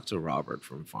Robert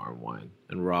from Farm Wine,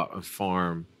 and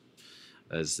Farm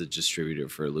as the distributor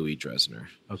for Louis Dresner.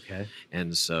 Okay.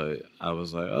 And so I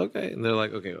was like, okay. And they're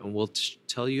like, okay, and we'll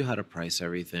tell you how to price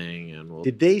everything. And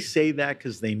Did they say that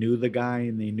because they knew the guy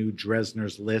and they knew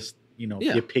Dresner's list?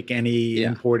 If you pick any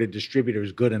imported distributor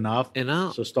is good enough.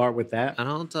 So start with that. And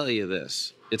I'll tell you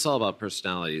this. It's all about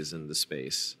personalities in the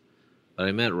space. But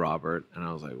I met Robert, and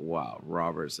I was like, wow,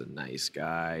 Robert's a nice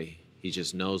guy. He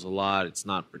just knows a lot. It's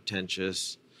not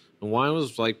pretentious. And wine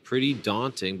was pretty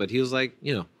daunting, but he was like,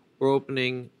 we're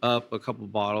opening up a couple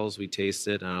bottles. We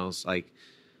tasted, and I was like,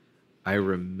 I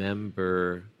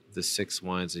remember the 6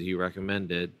 wines that he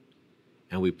recommended,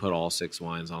 and we put all 6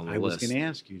 wines on the list. I was going to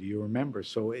ask you, do you remember?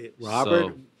 So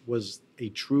Robert was a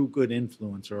true good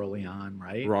influence early on,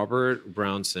 right? Robert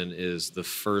Brownson is the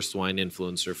first wine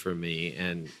influencer for me,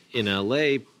 and in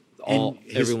LA,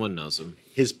 everyone knows him.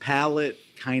 His palate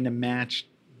kind of matched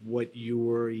what you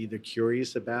were either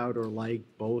curious about or liked,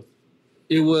 both?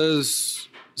 It was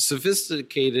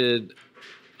sophisticated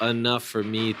enough for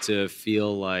me to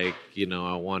feel like,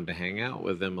 I wanted to hang out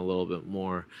with him a little bit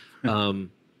more.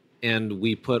 and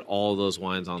we put all those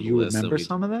wines on Do the you list. remember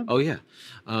some of them? Oh yeah.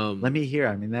 Let me hear.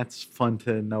 I mean, that's fun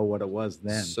to know what it was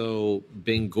then. So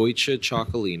Bengoicha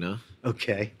Chocolina.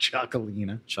 Okay,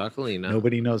 Chocolina.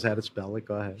 Nobody knows how to spell it.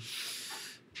 Go ahead.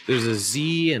 There's a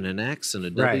Z and an X and a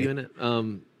W in it.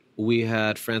 We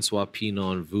had Francois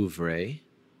Pinon Vouvray.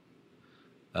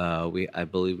 I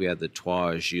believe we had the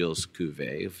Trois Gilles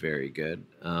Cuvée, very good.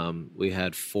 We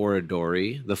had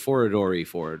Foradori, the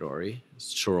Foradori,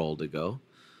 it's Chorol de Go.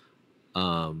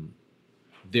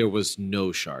 There was no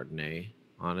Chardonnay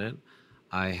on it.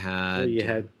 You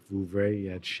had Vouvray,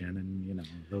 you had Chenin, you know,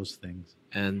 those things.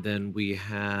 And then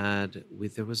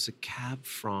there was a Cab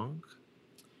Franc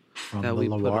from the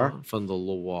Loire. From the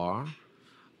Loire.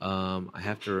 I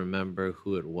have to remember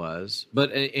who it was,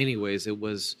 but anyways, it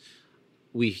was.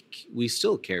 We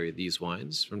still carry these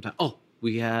wines from time. Oh,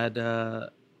 we had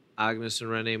Agnes and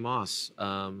René Moss,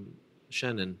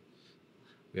 Chenin.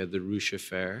 We had the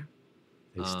Ruchefer.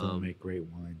 They still make great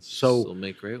wines. Still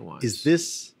make great wines. Is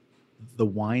this the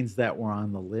wines that were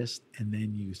on the list, and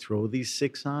then you throw these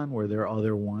 6 on? Were there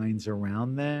other wines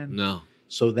around then? No.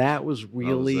 So that was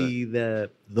really the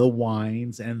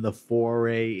wines and the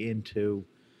foray into,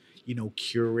 you know,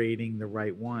 curating the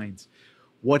right wines.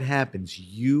 What happens?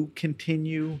 You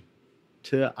continue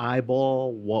to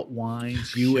eyeball what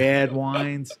wines, you add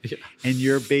wines, and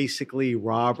you're basically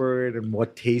Robert and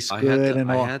what tastes good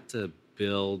and all. I had to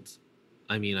build.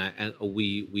 I mean,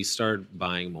 we started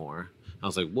buying more. I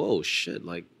was like, whoa, shit!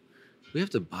 Like, we have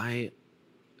to buy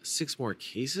 6 more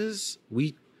cases.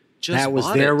 That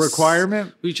was their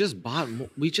requirement. We just bought.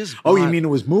 Oh, you mean it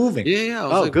was moving? Yeah.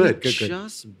 Oh, good.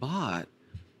 Just bought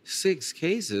 6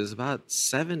 cases about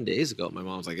 7 days ago. My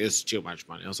mom was like, "It's too much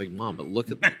money." I was like, "Mom, but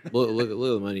look at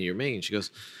the money you're making." She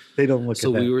goes, "They don't look." So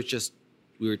we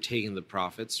were taking the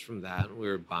profits from that, and we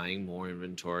were buying more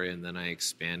inventory, and then I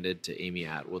expanded to Amy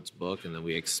Atwood's book, and then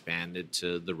we expanded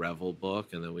to the Revel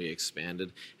book, and then we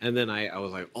expanded, and then I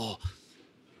was like, "Oh,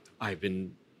 I've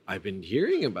been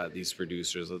hearing about these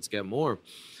producers. Let's get more."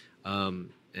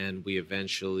 And we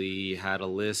eventually had a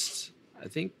list. I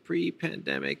think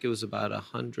pre-pandemic, it was about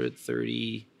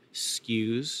 130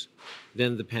 SKUs.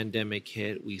 Then the pandemic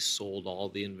hit. We sold all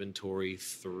the inventory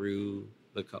through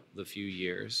the few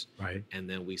years. Right. And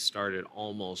then we started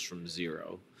almost from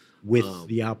zero. With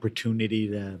the opportunity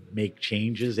to make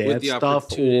changes, add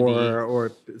stuff,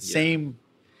 or same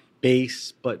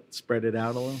base, but spread it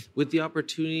out a little? With the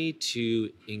opportunity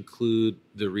to include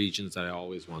the regions that I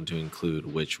always wanted to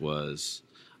include, which was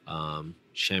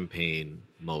Champagne,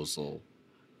 Moselle,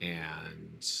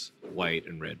 and white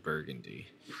and red Burgundy.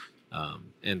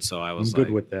 And so I was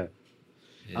good with that.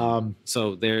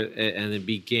 So there, and it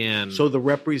began. So the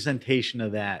representation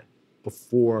of that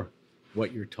before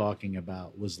what you're talking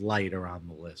about was lighter on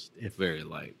the list. Very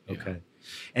light. Yeah. Okay.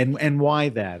 And why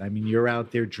that? I mean, you're out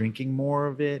there drinking more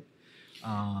of it.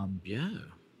 Yeah.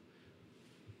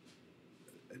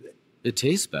 It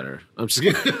tastes better. I'm just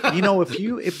kidding. You know, if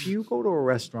you go to a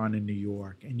restaurant in New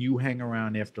York and you hang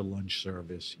around after lunch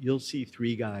service, you'll see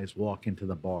 3 guys walk into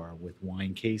the bar with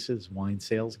wine cases, wine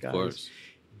sales guys. Of course.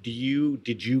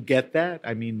 Did you get that?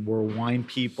 I mean, were wine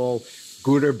people,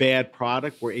 good or bad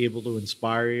product, were able to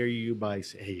inspire you by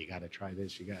saying, "Hey, you got to try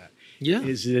this. You got." Yeah.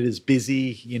 Is it as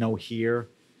busy, you know, here,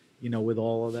 you know, with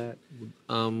all of that?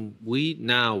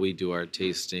 We do our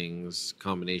tastings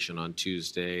combination on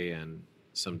Tuesday and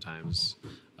sometimes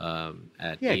at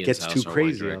it Ian's gets house, too our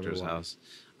crazy wine director's house.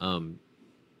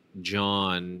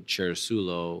 John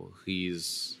Chersulo,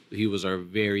 he was our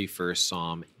very first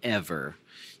somm ever.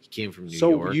 He came from New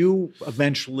York. So you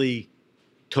eventually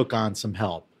took on some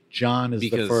help. John is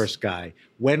the first guy.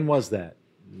 When was that?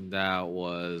 That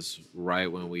was right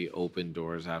when we opened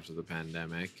doors after the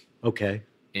pandemic. Okay.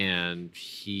 And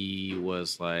he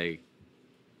was like,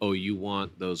 "Oh, you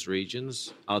want those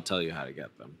regions? I'll tell you how to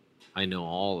get them. I know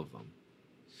all of them."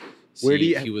 Where do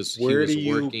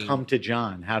you come to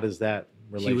John? How does that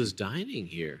relate? He was dining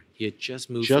here. He had just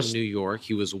moved from New York.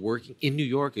 He was working in New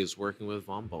York. He was working with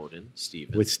Von Boden,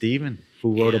 Steven. With Steven,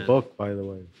 who wrote a book, by the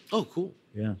way. Oh, cool.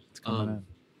 Yeah, it's coming out.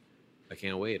 I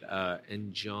can't wait.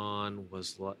 And John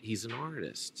he's an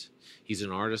artist. He's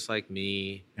an artist like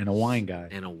me. And a wine guy.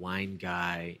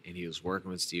 And he was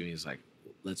working with Steven. He was like,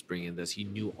 "Let's bring in this." He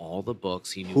knew all the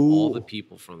books. He knew all the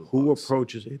people from the books. Who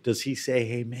approaches it? Does he say,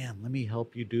 "Hey, man, let me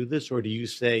help you do this"? Or do you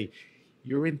say,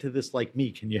 "You're into this like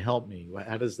me. Can you help me"?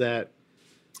 How does that?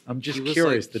 I'm just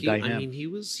curious, the dynamic. I mean, he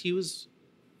was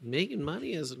making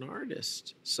money as an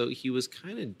artist. So he was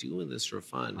kind of doing this for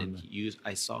fun. And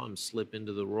I saw him slip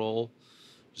into the role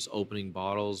just opening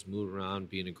bottles, moving around,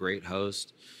 being a great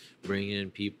host, bringing in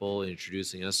people,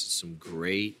 introducing us to some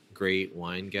great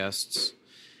wine guests.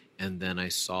 And then I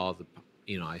saw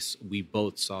we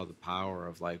both saw the power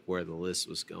of like where the list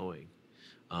was going.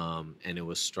 And it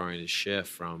was starting to shift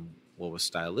from what was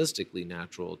stylistically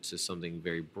natural to something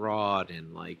very broad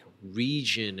and like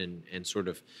region and sort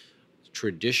of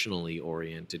traditionally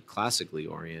oriented, classically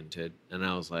oriented. And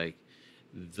I was like,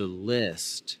 the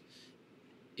list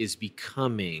is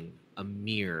becoming a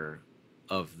mirror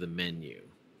of the menu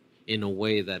in a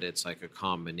way that it's like a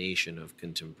combination of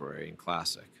contemporary and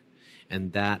classic.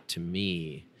 And that to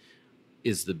me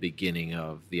is the beginning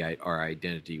of our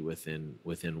identity within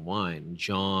wine.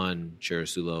 John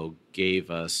Cherasulo gave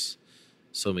us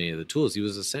so many of the tools. He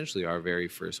was essentially our very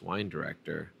first wine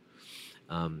director.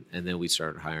 And then we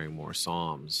started hiring more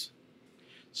somms.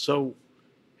 So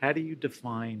how do you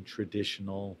define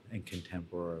traditional and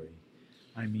contemporary?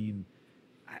 I mean,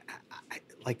 I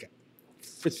like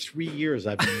for 3 years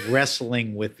I've been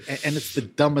wrestling with, and it's the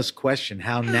dumbest question,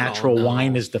 how natural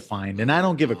wine is defined. And I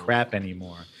don't give a crap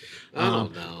anymore. I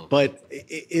don't know. But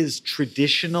is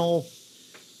traditional,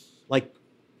 like,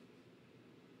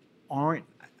 I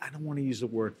don't want to use the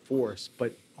word force,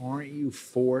 but aren't you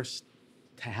forced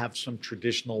to have some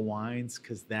traditional wines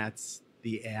because that's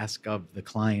the ask of the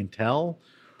clientele?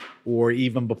 Or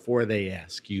even before they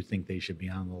ask, you think they should be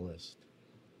on the list?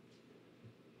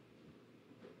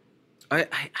 I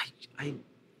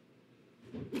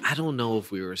don't know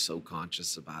if we were so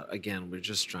conscious about it. Again, we're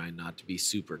just trying not to be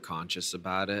super conscious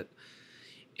about it.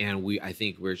 And I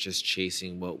think we're just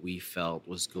chasing what we felt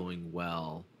was going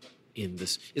well in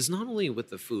this. It's not only with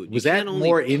the food. Was that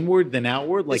more inward than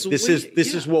outward? Like this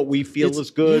is what we feel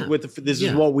is good with the, this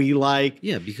is what we like.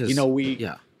 Yeah,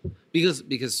 because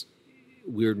because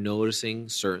we're noticing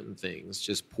certain things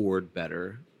just poured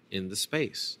better in the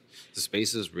space. The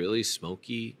space is really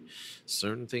smoky.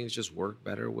 Certain things just work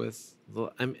better with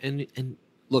the and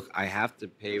look, I have to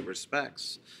pay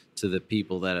respects to the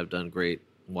people that have done great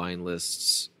wine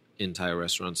lists in Thai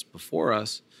restaurants before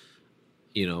us.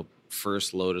 You know,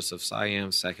 first Lotus of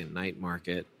Siam, second Night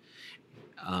Market.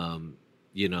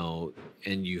 You know,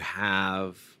 and you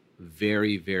have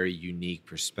very, very unique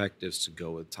perspectives to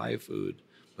go with Thai food.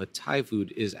 But Thai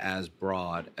food is as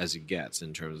broad as it gets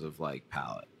in terms of like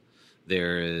palate.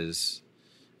 There is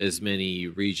as many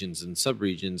regions and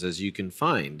subregions as you can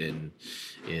find in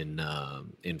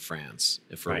France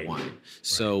for wine.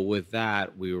 So with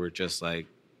that, we were just like,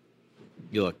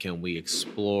 look, can we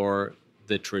explore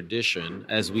the tradition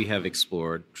as we have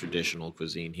explored traditional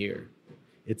cuisine here?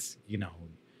 It's, you know,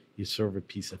 you serve a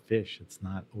piece of fish. It's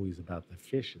not always about the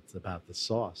fish. It's about the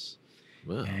sauce.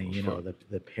 Well, and, you know,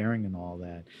 the pairing and all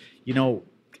that. You know,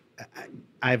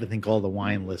 I have a thing called the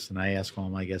wine list, and I ask all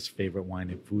my guests favorite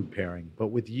wine and food pairing. But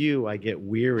with you, I get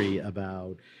weary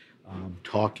about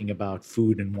talking about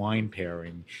food and wine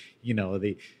pairing. You know,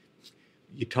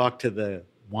 you talk to the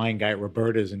wine guy at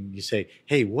Roberta's and you say,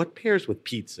 hey, what pairs with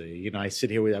pizza? You know, I sit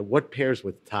here with what pairs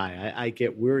with Thai? I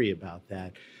get weary about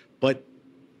that. But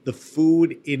the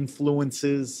food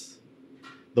influences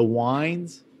the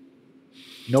wines.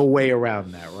 No way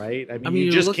around that, right? I mean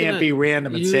you just can't be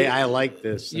random and say, I like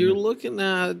this. You're looking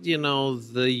at, you know,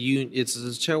 it's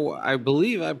terroir. I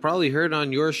believe I probably heard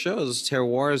on your shows,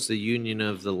 terroir is the union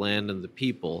of the land and the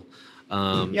people.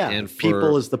 And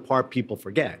people is the part people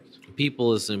forget.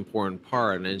 People is the important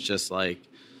part. And it's just like,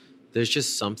 there's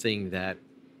just something that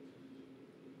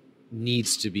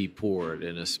needs to be poured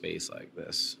in a space like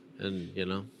this. And, you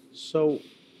know. So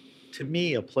to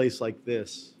me, a place like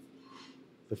this,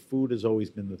 the food has always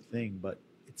been the thing, but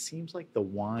it seems like the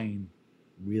wine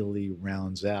really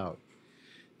rounds out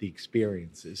the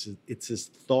experience. It's as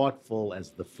thoughtful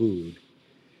as the food.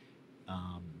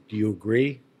 Do you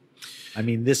agree? I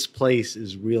mean, this place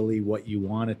is really what you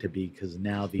want it to be because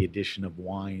now the addition of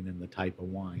wine and the type of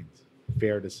wines.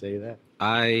 Fair to say that?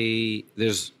 I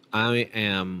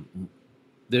am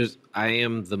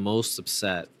the most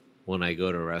upset when I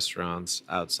go to restaurants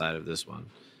outside of this one,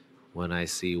 when I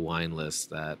see wine lists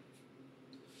that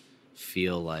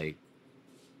feel like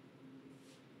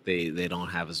they don't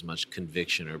have as much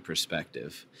conviction or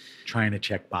perspective. Trying to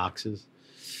check boxes.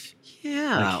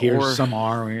 Yeah. Like here's some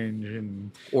orange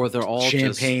and or they're all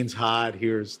champagne's hot.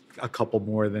 Here's a couple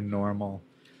more than normal.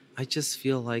 I just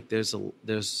feel like there's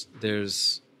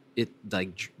it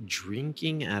like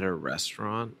drinking at a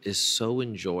restaurant is so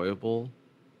enjoyable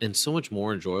and so much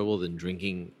more enjoyable than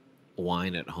drinking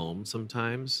wine at home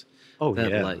sometimes. Oh,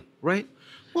 yeah. Like, right?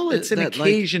 Well, it's an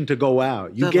occasion to go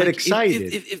out. You get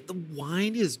excited. If the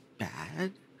wine is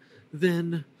bad,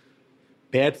 then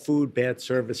bad food, bad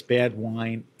service, bad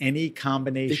wine, any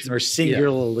combination or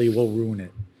singularly will ruin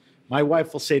it. My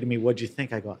wife will say to me, "What'd you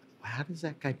think?" I go, "How does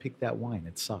that guy pick that wine?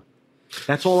 It sucked."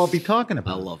 That's all I'll be talking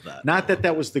about. I love that. Not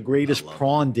that was the greatest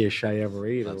prawn dish I ever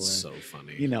ate. That's so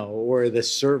funny. You know, or the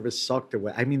service sucked.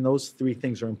 Or I mean, those three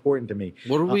things are important to me.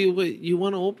 What are you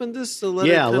want to open this? To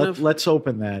let's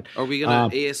open that. Are we going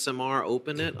to ASMR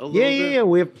open it a little bit? Yeah.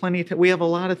 We have plenty. We have a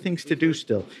lot of things to do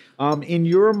still. In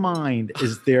your mind,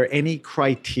 is there any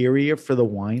criteria for the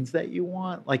wines that you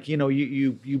want? Like, you know,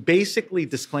 you basically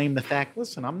disclaim the fact,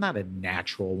 listen, I'm not a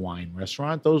natural wine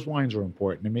restaurant. Those wines are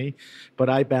important to me, but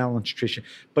I balance nutrition.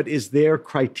 But is there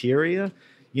criteria?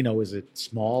 You know, is it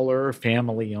smaller,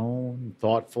 family owned,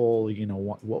 thoughtful? You know,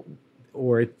 what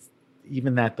or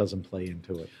even that doesn't play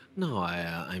into it? No,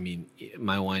 I mean,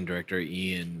 my wine director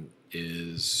Ian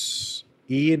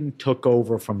took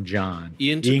over from John.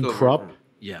 Ian Krupp.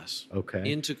 Yes. Okay.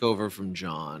 Ian took over from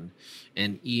John,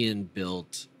 and Ian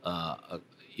built the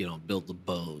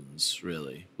bones.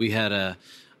 Really, we had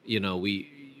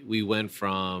we went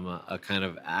from a kind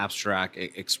of abstract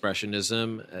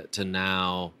expressionism to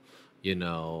now,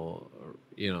 now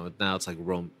it's like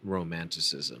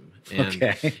romanticism,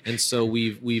 and so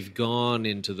we've gone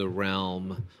into the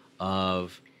realm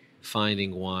of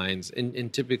finding wines,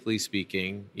 and typically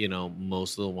speaking,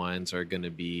 most of the wines are going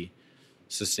to be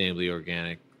sustainably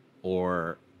organic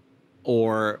or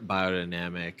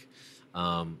biodynamic.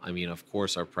 I mean, of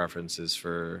course, our preference is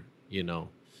for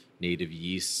native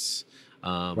yeasts.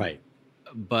 Right.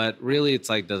 But really, it's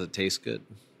like, does it taste good?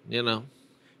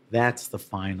 That's the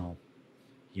final,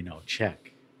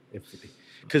 check.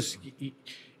 Because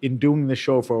in doing the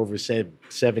show for over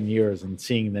 7 years and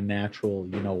seeing the natural,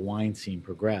 wine scene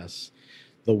progress,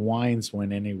 the wines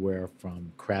went anywhere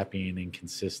from crappy and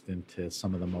inconsistent to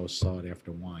some of the most sought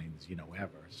after wines,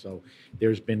 ever. So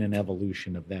there's been an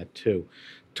evolution of that too.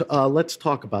 Let's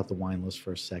talk about the wine list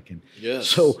for a second. Yes.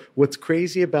 So what's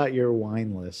crazy about your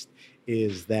wine list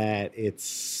is that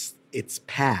it's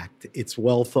packed. It's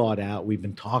well thought out. We've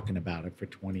been talking about it for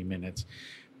 20 minutes.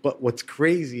 But what's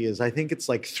crazy is I think it's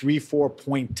like 3-4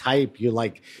 point type. You're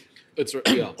like,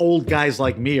 old guys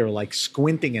like me are like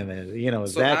squinting in it.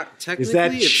 Is that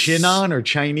Chinon or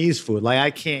Chinese food? Like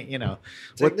I can't,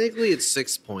 Technically, it's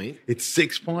 6 point. It's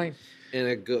 6 point, and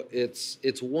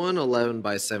it's 111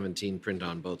 by 17 print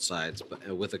on both sides, but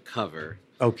with a cover.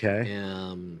 Okay.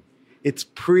 It's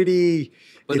pretty,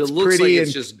 but it looks like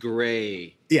it's just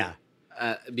gray. Yeah.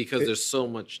 Because there's so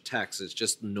much text, it's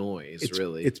just noise,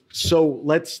 really. So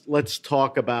let's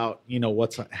talk about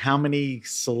how many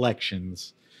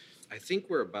selections. I think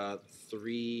we're about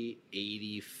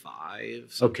 385,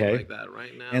 something like that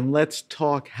right now. And let's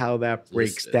talk how that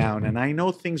breaks down. And I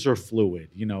know things are fluid.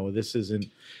 This isn't.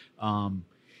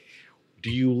 Do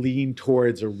you lean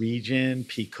towards a region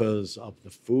because of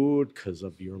the food, because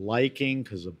of your liking,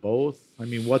 because of both? I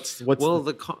mean, what's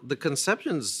the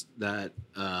conceptions that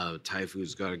Thai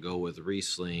food's got to go with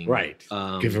Riesling, right?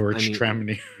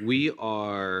 Gewürztraminer. We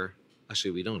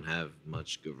don't have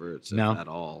much Gewürz at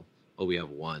all. Oh, we have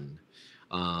one.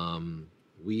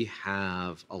 We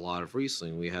have a lot of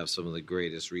Riesling. We have some of the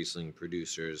greatest Riesling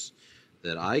producers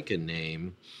that I can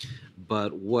name.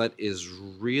 But what is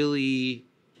really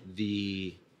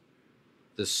the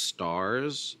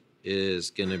stars is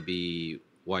going to be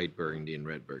white Burgundy and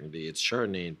red Burgundy. It's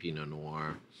Chardonnay and Pinot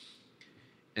Noir.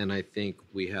 And I think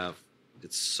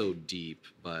it's so deep,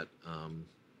 but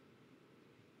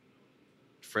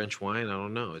French wine, I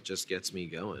don't know. It just gets me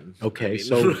going. Okay,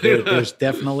 so there's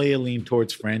definitely a lean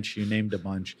towards French. You named a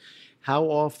bunch. How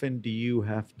often do you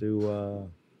have to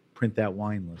print that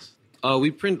wine list?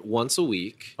 We print once a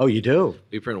week. Oh, you do?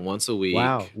 We print once a week.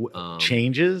 Wow.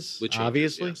 Changes,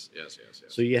 obviously? Yes.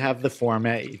 So you have the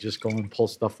format. You just go and pull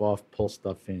stuff off, pull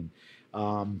stuff in.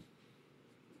 Do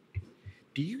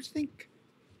you think,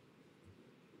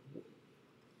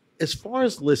 as far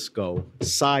as lists go,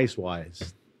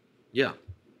 size-wise,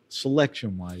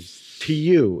 selection-wise, to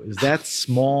you, is that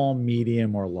small,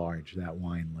 medium, or large, that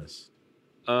wine list?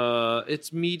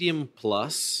 It's medium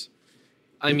plus.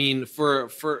 I mean, for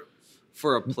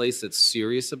a place that's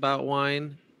serious about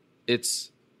wine,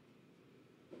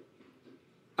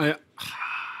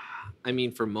 I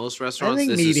mean, for most restaurants, I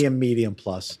think medium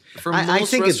plus. I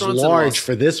think it's large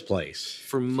for this place.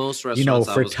 For most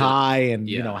restaurants, for Thai and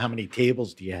how many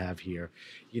tables do you have here?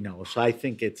 So I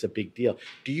think it's a big deal.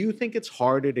 Do you think it's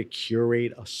harder to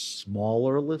curate a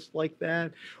smaller list like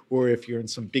that, or if you're in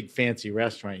some big fancy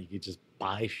restaurant, you could just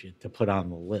buy shit to put on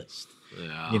the list?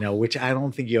 Yeah. Which I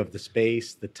don't think you have the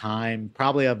space, the time,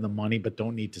 probably have the money, but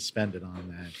don't need to spend it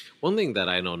on that. One thing that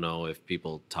I don't know if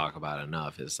people talk about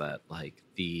enough is that like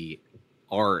the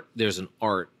art. There's an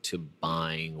art to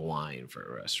buying wine for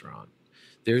a restaurant.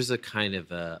 There's a kind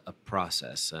of a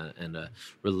process and a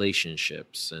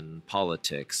relationships and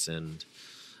politics and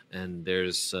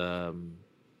there's a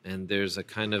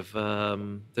kind of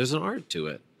there's an art to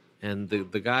it. And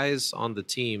the guys on the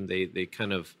team,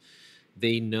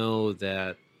 they know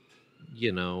that,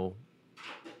 you know,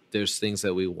 there's things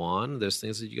that we want, there's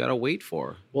things that you got to wait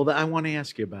for. Well, I want to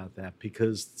ask you about that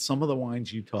because some of the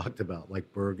wines you talked about,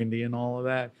 like Burgundy and all of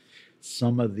that,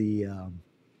 some of the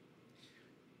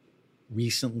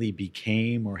recently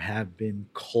became or have been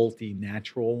culty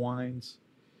natural wines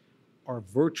are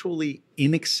virtually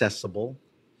inaccessible.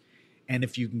 And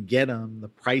if you can get them, the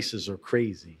prices are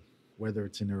crazy, whether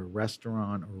it's in a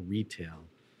restaurant or retail.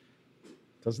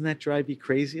 Doesn't that drive you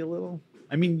crazy a little?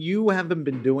 I mean, you haven't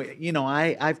been doing, you know,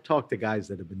 I've talked to guys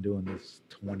that have been doing this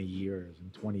 20 years,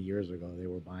 and 20 years ago they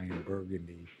were buying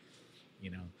Burgundy,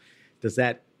 you know. Does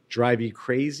that drive you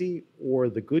crazy? Or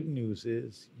the good news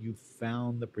is you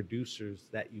found the producers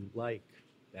that you like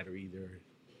that are either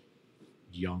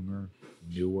younger,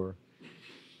 newer,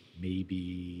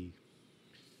 maybe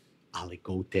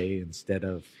aligote instead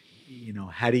of, you know,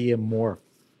 how do you morph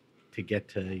to get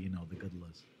to, you know, the good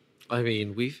list? I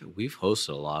mean, we've hosted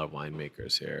a lot of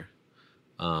winemakers here.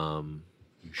 You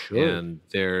should. And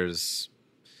there's,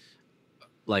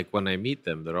 like, when I meet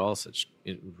them, they're all such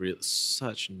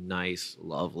nice,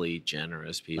 lovely,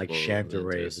 generous people. Like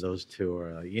Chanterelle, those two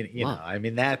are, you know, I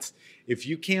mean, that's, if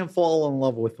you can't fall in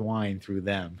love with wine through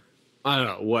them. I don't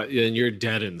know what, and you're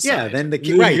dead inside. Yeah, then the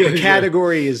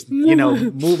category is, you know,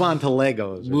 move on to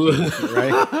Legos,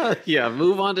 right? Yeah,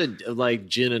 move on to like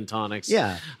gin and tonics.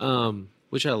 Yeah,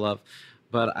 which I love,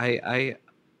 but I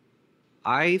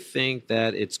think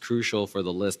that it's crucial for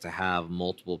the list to have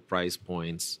multiple price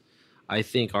points. I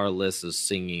think our list is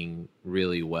singing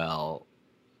really well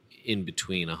in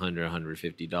between $100,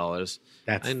 $150.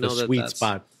 That's the sweet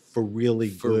spot for really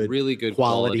good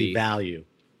quality value.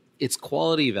 It's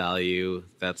quality value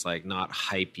that's like not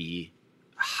hypey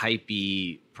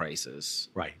prices.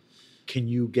 Right. Can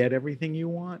you get everything you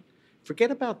want? Forget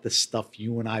about the stuff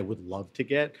you and I would love to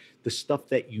get. The stuff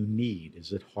that you need.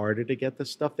 Is it harder to get the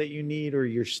stuff that you need, or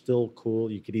you're still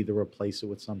cool? You could either replace it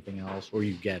with something else, or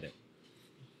you get it.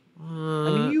 I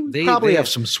mean, you probably have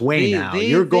some sway now.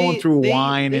 You're going through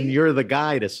wine, and you're the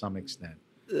guy to some extent.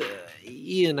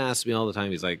 Ian asks me all the time.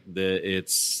 He's like,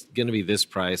 "It's going to be this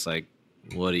price. Like,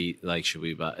 what do you like? Should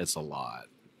we buy? It's a lot."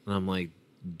 And I'm like,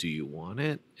 "Do you want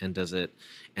it? And does it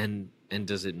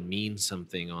does it mean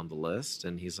something on the list?"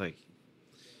 And he's like,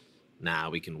 "Nah,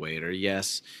 we can wait," or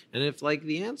 "Yes." And if like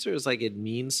the answer is like it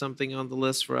means something on the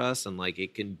list for us, and like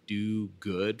it can do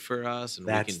good for us, and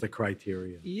that's the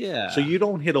criteria. Yeah. So you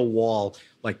don't hit a wall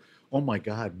like, oh my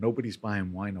God, nobody's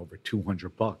buying wine over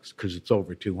 $200 because it's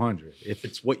over 200. If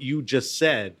it's what you just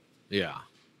said, yeah.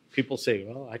 People say,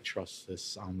 well, I trust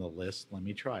this on the list. Let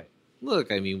me try it.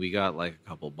 Look, I mean, we got like a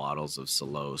couple bottles of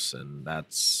Salos, and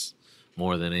that's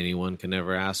more than anyone can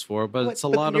ever ask for, but it's a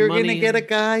lot of money. You're going to get a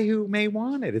guy who may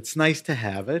want it. It's nice to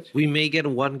have it. We may get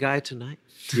one guy tonight.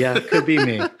 Yeah, it could be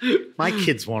me. My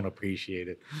kids won't appreciate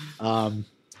it. All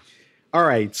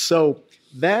right, so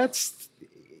that's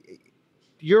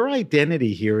your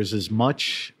identity here is as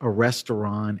much a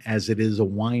restaurant as it is a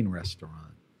wine restaurant.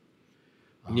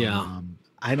 Yeah.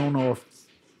 I don't know if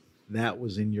that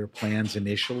was in your plans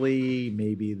initially.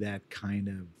 Maybe that kind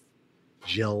of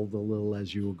gelled a little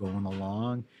as you were going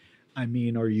along. I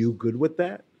mean, are you good with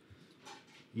that?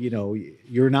 You know,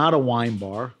 you're not a wine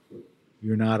bar.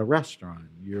 You're not a restaurant.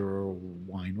 You're a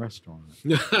wine restaurant.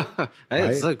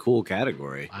 It's a cool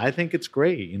category. I think it's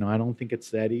great. You know, I don't think it's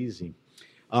that easy.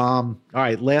 All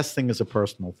right, last thing is a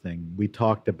personal thing. We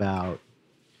talked about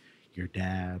your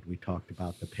dad. We talked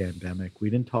about the pandemic. We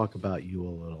didn't talk about you a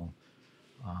little.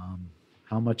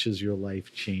 How much has your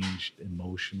life changed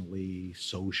emotionally,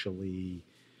 socially,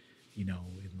 you know,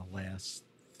 in the last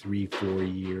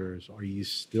 3-4 years? Are you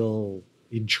still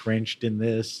entrenched in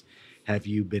this? Have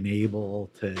you been able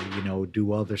to, you know,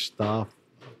 do other stuff?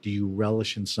 Do you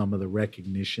relish in some of the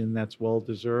recognition that's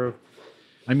well-deserved?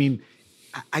 I mean,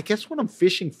 I guess what I'm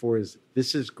fishing for is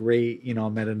this is great. You know,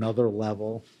 I'm at another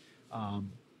level.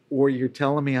 Or you're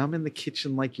telling me I'm in the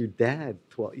kitchen like your dad.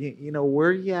 You know, where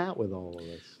are you at with all of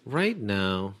this? Right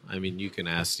now, I mean, you can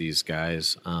ask these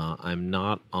guys. I'm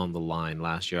not on the line.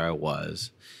 Last year I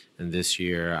was. And this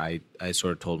year I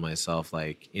sort of told myself,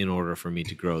 like, in order for me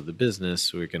to grow the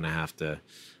business, I'm going to have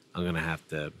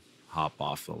to hop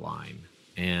off the line.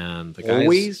 And the guys...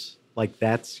 Always? Like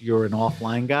you're an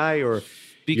offline guy, or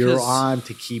you're on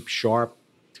to keep sharp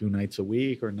 2 nights a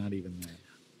week, or not even that?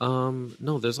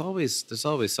 No, there's always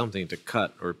something to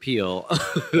cut or peel.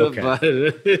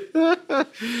 Okay.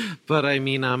 But I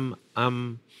mean,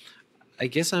 I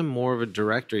guess I'm more of a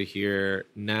director here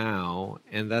now,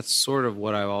 and that's sort of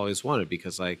what I've always wanted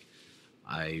because like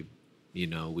I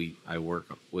I work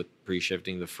with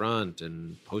pre-shifting the front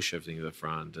and post-shifting the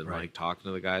front and Right. like talking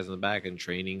to the guys in the back and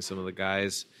training some of the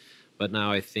guys. But now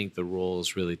I think the role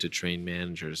is really to train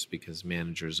managers because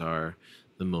managers are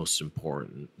the most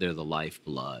important. They're the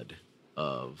lifeblood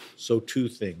of. So two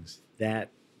things. That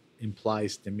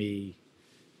implies to me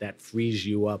that frees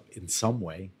you up in some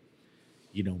way,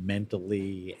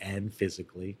 mentally and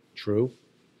physically. True?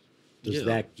 Does Yeah.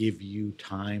 that give you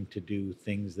time to do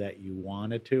things that you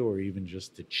wanted to or even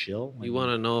just to chill? You want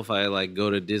to know if I like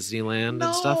go to Disneyland No,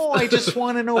 and stuff? I just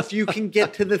want to know if you can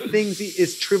get to the things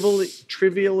as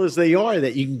trivial as they are,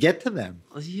 that you can get to them.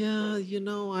 Yeah,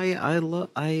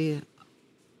 I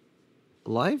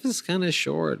life is kind of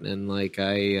short, and like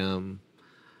I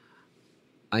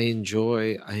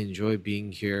enjoy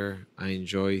being here. I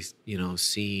enjoy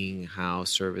seeing how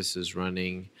service is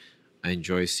running. I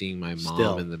enjoy seeing my mom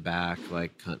Still. in the back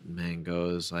like cutting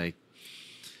mangoes. Like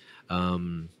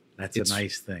That's a It's-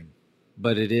 nice thing.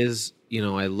 but it is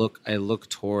I look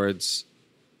towards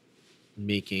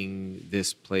making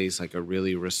this place like a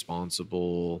really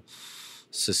responsible,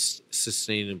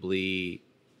 sustainably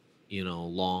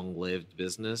long-lived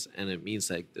business, and it means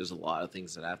like there's a lot of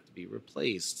things that have to be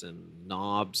replaced and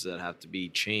knobs that have to be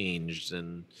changed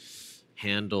and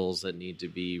handles that need to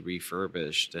be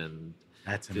refurbished, and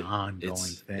That's an ongoing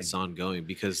thing. it's ongoing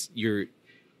because you're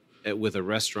with a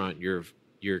restaurant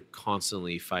you're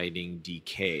constantly fighting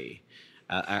decay,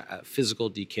 physical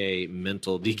decay,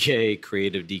 mental decay,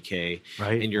 creative decay,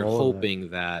 Right, and you're all of that. hoping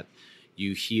that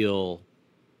you heal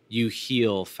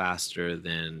faster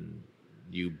than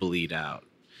you bleed out.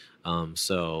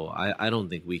 So I don't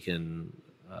think we can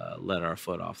let our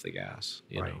foot off the gas.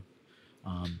 You Right.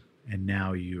 know, And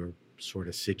now you're sort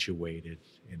of situated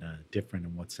in a different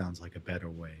and what sounds like a better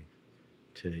way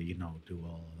to, do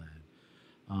all of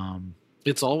that.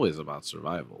 it's always about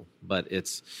survival, but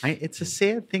it's It's a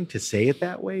sad thing to say it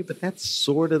that way, but that's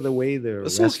sort of the way the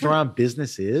It's okay. restaurant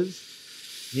business is.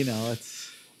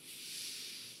 It's,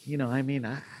 I mean,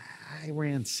 I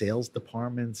ran sales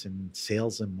departments and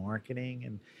sales and marketing,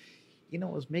 and, it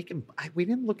was we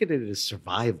didn't look at it as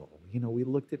survival. We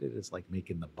looked at it as like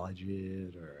making the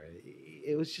budget, or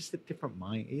it was just a different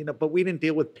mind, but we didn't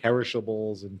deal with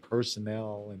perishables and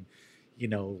personnel and,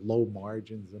 low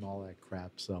margins and all that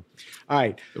crap. So, all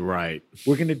right. right.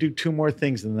 We're going to do two more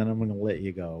things, and then I'm going to let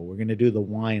you go. We're going to do the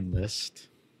wine list.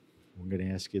 We're going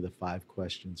to ask you the 5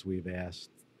 questions we've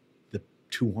asked the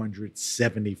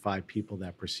 275 people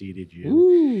that preceded you.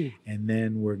 Ooh. And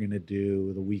then we're going to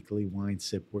do the weekly wine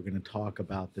sip. We're going to talk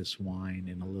about this wine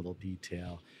in a little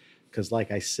detail because, like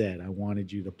I said, I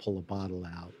wanted you to pull a bottle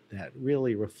out that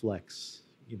really reflects,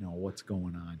 what's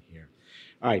going on here.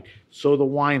 All right, so the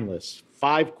wine list,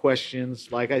 5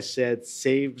 questions. Like I said,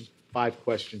 saved 5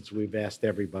 questions we've asked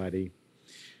everybody.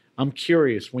 I'm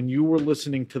curious, when you were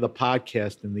listening to the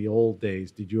podcast in the old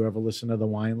days, did you ever listen to the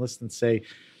wine list and say,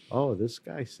 oh, this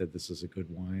guy said this is a good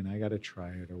wine, I got to try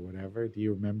it or whatever? Do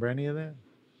you remember any of that?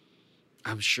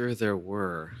 I'm sure there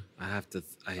were. I have to.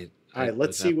 All right,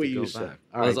 let's see what you said.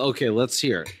 All right. Okay, let's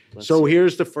hear it. So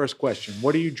here's the first question.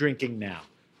 What are you drinking now?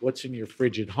 What's in your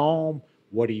fridge at home?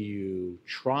 What are you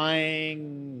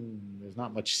trying? There's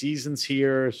not much seasons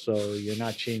here, so you're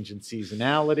not changing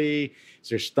seasonality. Is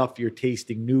there stuff you're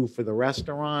tasting new for the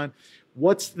restaurant?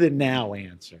 What's the now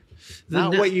answer?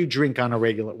 Not what you drink on a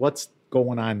regular. What's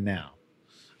going on now?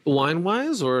 Wine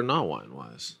wise or not wine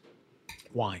wise?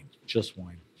 Wine, just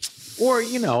wine. Or,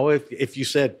 if you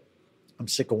said, I'm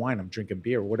sick of wine, I'm drinking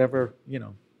beer, whatever,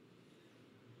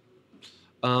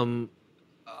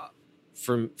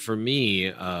 For me,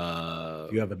 Do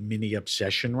you have a mini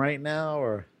obsession right now,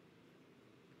 or?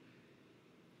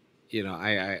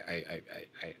 I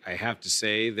have to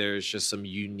say there's just some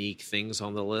unique things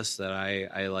on the list that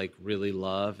I like really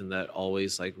love and that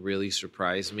always like really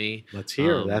surprise me. Let's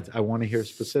hear that. I want to hear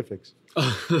specifics.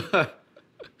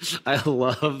 I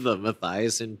love the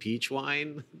Mathiasen peach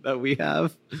wine that we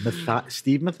have.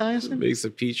 Steve Mathiasen? Makes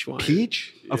a peach wine.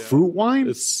 Peach? Yeah. A fruit wine?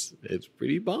 It's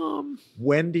pretty bomb.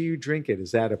 When do you drink it?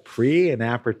 Is that an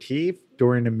aperitif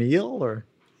during a meal, or?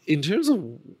 In terms of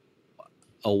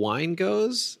a wine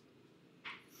goes,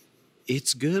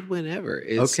 it's good whenever.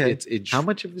 Okay. How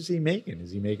much is he making?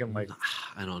 Is he making like?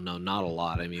 I don't know, not a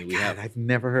lot. I mean, I've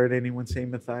never heard anyone say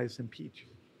Mathiasen peach.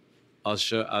 I'll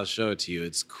show it to you.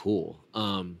 It's cool.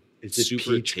 Is it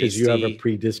super peach tasty. because you have a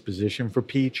predisposition for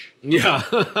peach?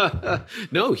 Yeah.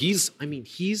 No, he's been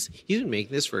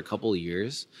making this for a couple of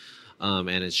years. And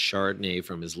it's Chardonnay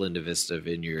from his Linda Vista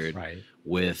vineyard Right.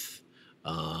 with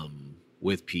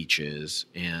peaches.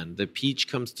 And the peach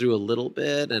comes through a little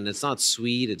bit, and it's not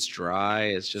sweet, it's dry,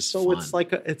 it's just So fun. it's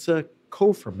like it's a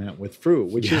co-ferment with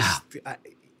fruit, which is,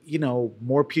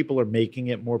 more people are making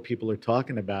it, more people are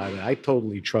talking about it. I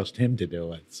totally trust him to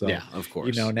do it. So, yeah, of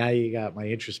course. now you got my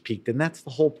interest peaked. And that's the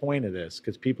whole point of this,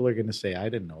 because people are going to say, I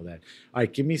didn't know that. All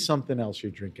right, give me something else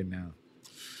you're drinking now.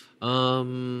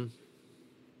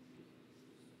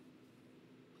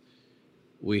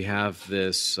 We have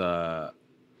this,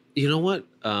 you know what?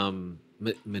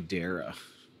 Madeira.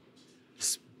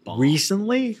 It's bomb.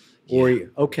 Recently? Yeah.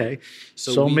 Or okay.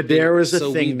 So we've Madeira's been- a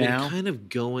so thing we've been now. kind of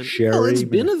going. Sherry, Well, it's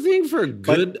been Madeira. a thing for a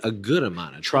good amount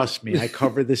of time. Trust me, I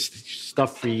cover this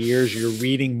stuff for years. You're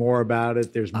reading more about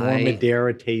it. There's more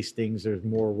Madeira tastings. There's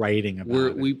more writing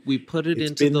about it. We put it It's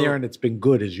into been there and it's been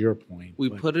good, is your point. we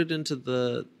put it into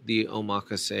the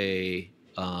omakase.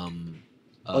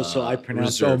 So I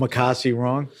pronounced reserve. omakase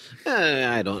wrong?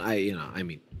 I don't. I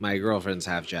mean, my girlfriend's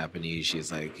half Japanese.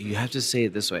 She's like, you have to say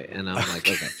it this way, and I'm like,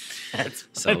 okay. That's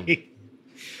So, funny.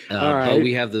 All right. but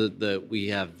we have the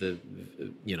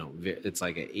it's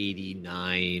like an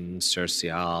 89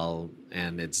 Cercial,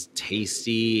 and it's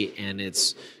tasty, and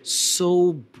it's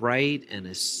so bright and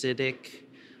acidic,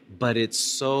 but it's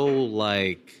so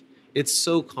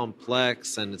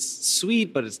complex, and it's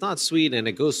sweet, but it's not sweet, and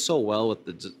it goes so well with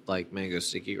the mango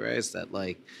sticky rice that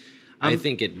I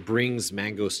think it brings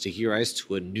mango sticky rice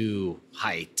to a new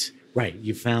height. Right.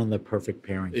 You found the perfect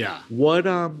pairing. Yeah. What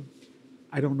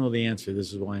I don't know the answer.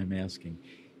 This is why I'm asking.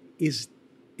 Is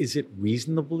it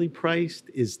reasonably priced?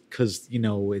 Is because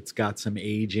it's got some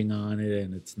aging on it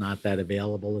and it's not that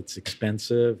available. It's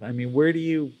expensive. I mean, where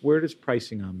does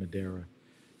pricing on Madeira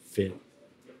fit?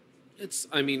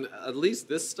 At least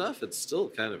this stuff, it's still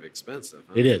kind of expensive.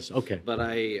 Huh? It is, okay. But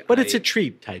it's a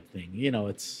treat type thing.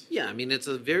 It's Yeah, it's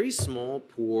a very small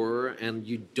pour, and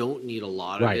you don't need a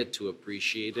lot of it to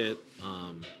appreciate it.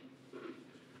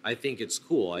 I think it's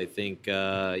cool. I think,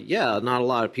 not a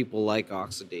lot of people like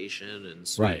oxidation and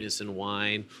sweetness in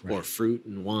wine or fruit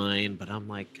in wine, but I'm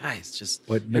like, guys, just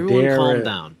everyone calm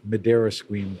down. Madeira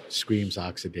screams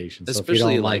oxidation. So Especially if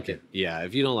you don't like it. Yeah,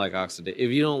 if you don't like oxidation,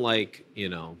 if you don't like,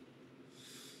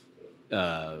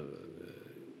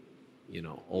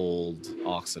 old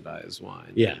oxidized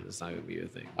wine. Yeah. It's not going to be your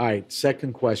thing. All right,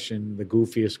 second question, the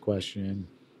goofiest question,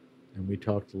 and we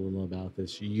talked a little about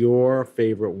this. Your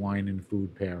favorite wine and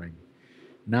food pairing.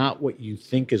 Not what you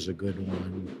think is a good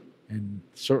one, and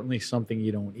certainly something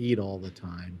you don't eat all the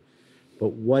time,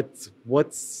 but what's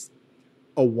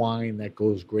a wine that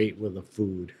goes great with a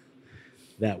food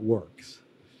that works?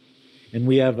 And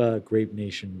we have a Grape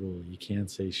Nation rule. You can't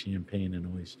say champagne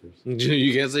and oysters.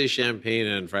 You can't say champagne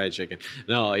and fried chicken.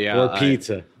 No, yeah. Or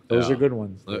pizza. Those are good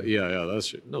ones. That's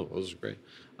true. No, those are great.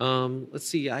 Let's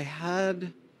see. I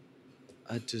had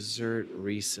a dessert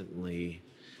recently.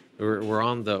 We're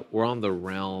on the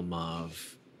realm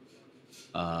of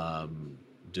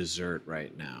dessert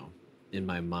right now in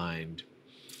my mind.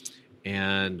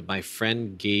 And my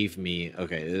friend gave me,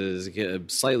 this is a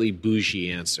slightly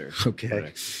bougie answer.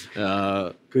 Okay.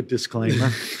 Good disclaimer.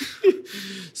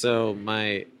 So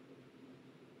my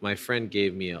friend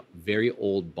gave me a very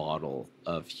old bottle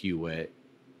of Hewitt,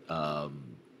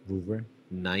 Vouvray?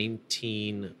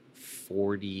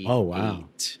 1948. Oh, wow.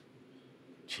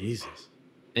 Jesus.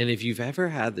 And if you've ever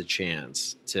had the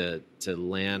chance to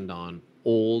land on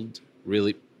old,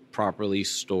 really properly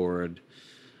stored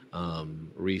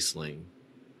Riesling.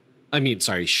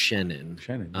 Chenin.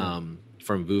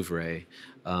 From Vouvray.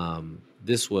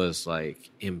 This was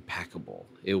impeccable.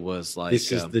 It was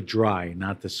This is the dry,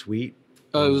 not the sweet.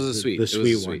 Oh, it was the sweet. The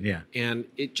sweet one, yeah. And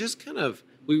it just kind of,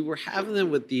 we were having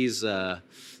them with these little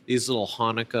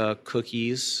Hanukkah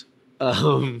cookies.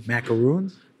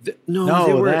 Macaroons?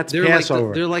 No, that's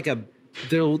Passover.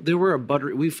 They were a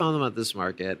butter. We found them at this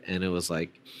market, and it was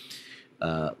like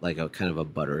a kind of a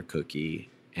butter cookie,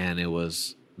 and it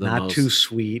was not too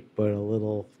sweet, but a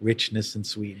little richness and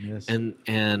sweetness.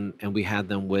 And we had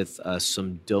them with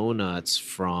some donuts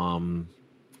from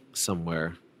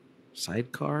somewhere,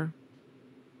 Sidecar.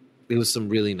 It was some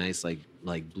really nice like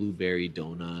blueberry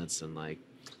donuts and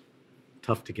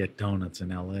tough to get donuts in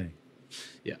LA.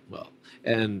 Yeah, well,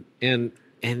 and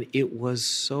it was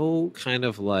so kind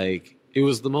of it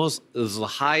was the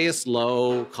highest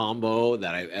low combo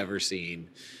that I've ever seen.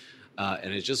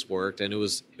 And it just worked, and it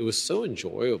was so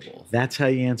enjoyable. That's how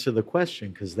you answer the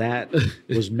question, because that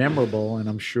was memorable, and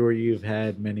I'm sure you've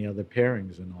had many other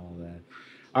pairings and all that.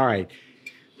 All right.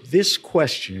 This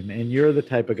question, and you're the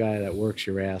type of guy that works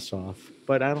your ass off,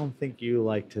 but I don't think you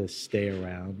like to stay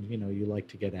around. You like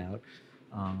to get out.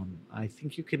 I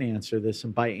think you can answer this,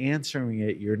 and by answering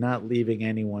it, you're not leaving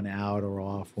anyone out or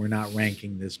off. We're not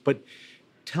ranking this, but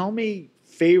tell me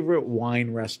favorite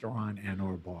wine restaurant and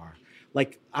or bar.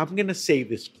 Like, I'm going to say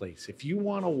this place. If you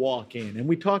want to walk in, and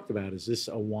we talked about, is this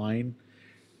a wine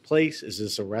place? Is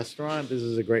this a restaurant? This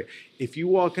is a great. If you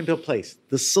walk into a place,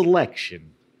 the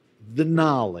selection, the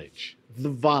knowledge,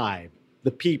 the vibe,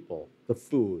 the people, the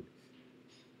food.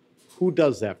 Who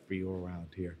does that for you around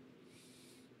here?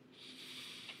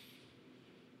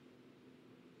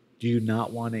 Do you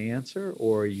not want to answer,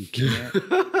 or you can't?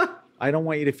 I don't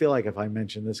want you to feel like if I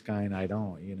mention this guy and I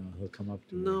don't, he'll come up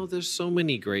to me. No, there's so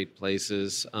many great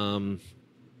places. I'll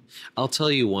tell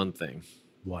you one thing.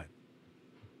 What?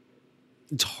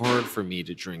 It's hard for me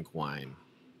to drink wine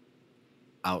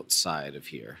outside of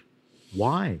here.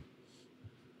 Why?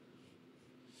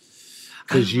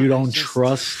 Because you don't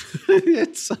trust.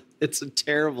 It's a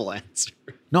terrible answer.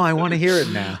 No, I want to hear it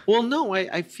now. Well, no,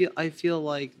 I feel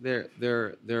like there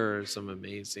are some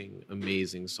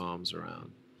amazing psalms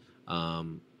around.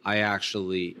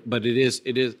 But it is.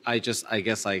 I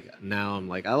guess like now I'm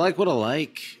like I like what I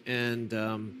like, and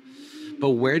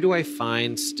but where do I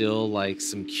find still like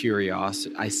some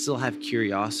curiosity? I still have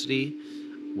curiosity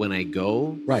when I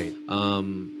go. Right.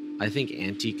 I think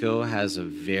Antico has a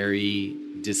very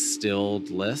distilled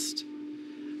list,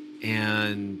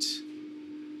 and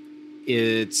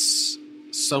it's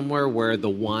somewhere where the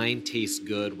wine tastes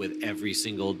good with every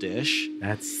single dish.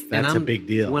 That's a big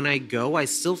deal. When I go, I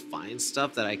still find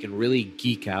stuff that I can really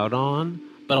geek out on,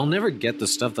 but I'll never get the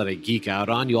stuff that I geek out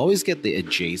on. You always get the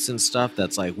adjacent stuff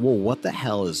that's like, whoa, what the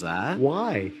hell is that?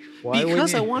 Why?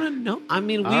 Because I want to know. I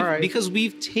mean, because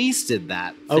we've tasted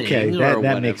that thing okay, that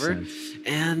whatever. Makes sense.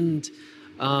 And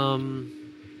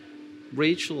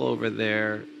Rachel over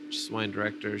there, just wine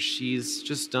director, she's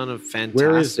just done a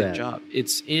fantastic job.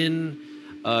 It's in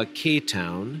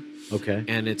K-Town. Okay.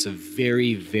 And it's a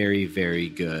very, very, very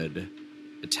good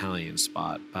Italian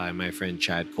spot by my friend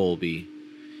Chad Colby.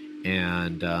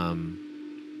 And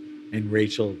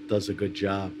Rachel does a good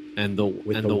job. And the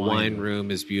wine room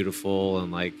is beautiful,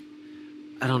 and like,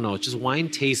 I don't know, just wine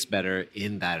tastes better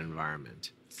in that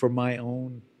environment. For my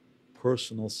own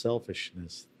personal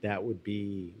selfishness, that would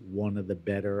be one of the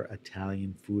better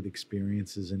Italian food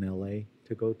experiences in LA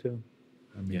to go to.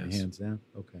 I mean, yes. Hands down.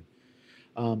 Okay.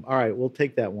 All right, we'll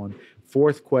take that one.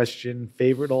 Fourth question,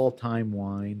 favorite all-time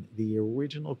wine. The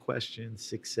original question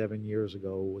 6-7 years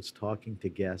ago was talking to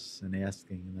guests and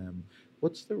asking them,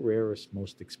 what's the rarest,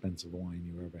 most expensive wine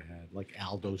you ever had? Like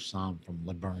Aldo Sam from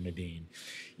Le Bernardin.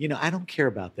 I don't care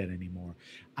about that anymore.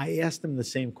 I asked him the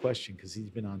same question because he's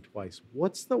been on twice.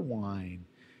 What's the wine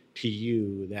to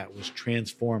you that was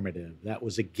transformative, that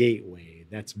was a gateway,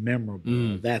 that's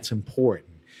memorable, that's important?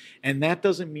 And that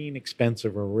doesn't mean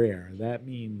expensive or rare. That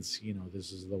means,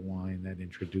 this is the wine that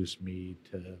introduced me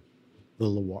to the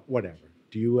Loire, whatever.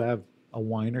 Do you have a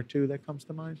wine or two that comes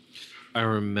to mind? I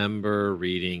remember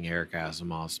reading Eric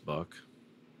Asimov's book,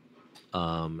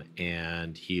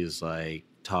 and he's like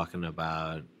talking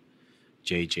about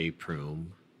J.J.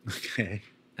 Prum. Okay.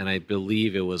 And I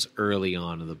believe it was early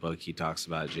on in the book he talks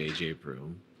about J.J.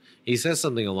 Prum. He says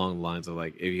something along the lines of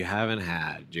like, if you haven't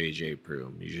had J.J.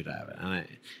 Prum, you should have it. And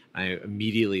I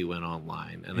immediately went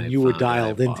online and you were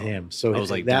dialed into him, so I was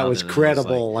like, that was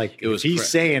credible. Like, if he's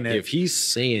saying it, if he's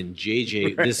saying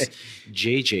J.J. Right. This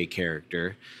J.J.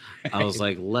 character, right. I was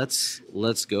like, let's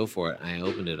go for it. And I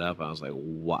opened it up. I was like,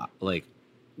 what? Like,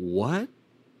 what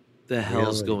the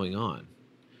hell's going on?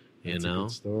 That's a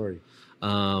good story.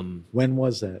 When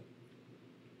was that?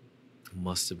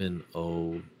 Must have been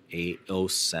 08,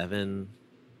 07.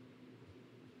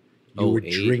 You were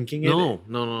drinking it?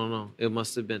 No. It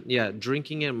must have been,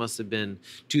 drinking it must have been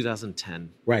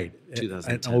 2010. Right.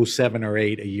 2010. And 07 or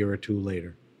 8, a year or two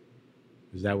later.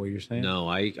 Is that what you're saying? No,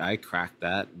 I cracked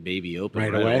that baby open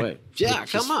right away. Yeah,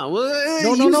 come on.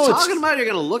 No. Talking about you're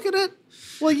going to look at it?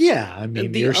 Well, yeah. I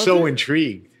mean, you're so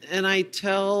intrigued. And I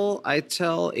tell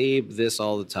Abe this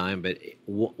all the time, but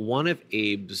one of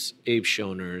Abe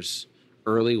Schoner's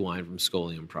early wine from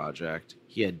Scholium Project,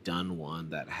 he had done one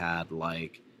that had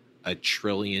like 1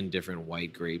 trillion different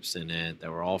white grapes in it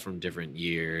that were all from different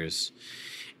years.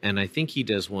 And I think he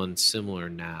does one similar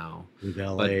now. With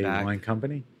LA Wine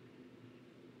Company?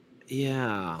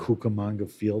 Yeah. Cucamonga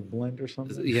Field Blend or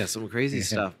something? Yeah, some crazy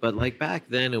stuff. But like back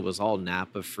then it was all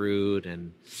Napa fruit,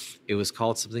 and it was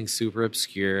called something super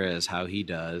obscure as how he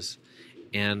does.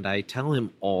 And I tell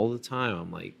him all the time,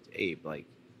 I'm like, Abe, like,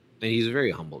 and he's a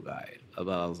very humble guy. But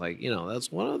I was like,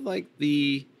 that's one of like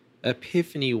the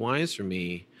epiphany wines for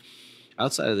me,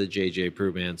 outside of the JJ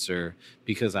Brewmancer,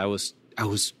 because I was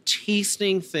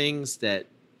tasting things that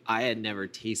I had never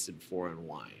tasted before in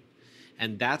wine.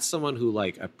 And that's someone who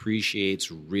like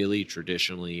appreciates really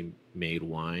traditionally made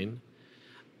wine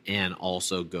and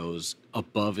also goes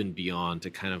above and beyond to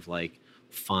kind of like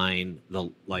find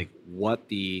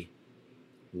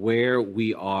where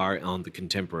we are on the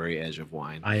contemporary edge of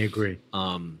wine. I agree.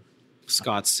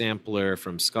 Scott Sampler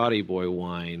from Scotty Boy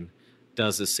Wine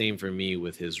does the same for me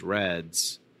with his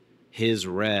reds. His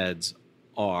reds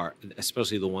are,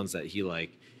 especially the ones that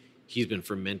he's been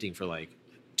fermenting for like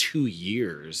 2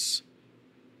 years,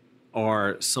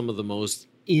 are some of the most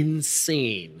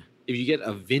insane. If you get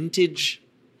a vintage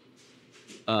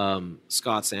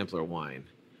Scott Sampler wine,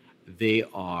 they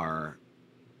are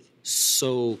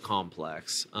so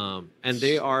complex, and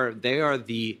they're at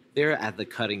the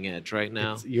cutting edge right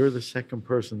now. You're the second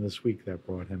person this week that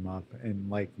brought him up, and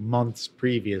like months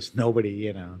previous,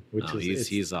 nobody,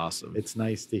 he's awesome. It's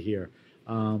nice to hear.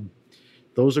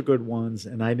 Those are good ones,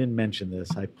 and I didn't mention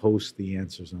this. I post the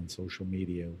answers on social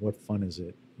media. What fun is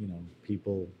it?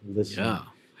 People listen. Yeah,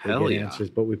 hell yeah. Answers,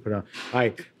 but we put on. All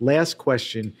right, last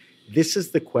question. This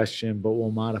is the question, but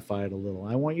we'll modify it a little.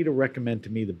 I want you to recommend to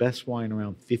me the best wine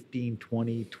around 15,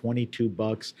 20, 22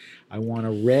 bucks. I want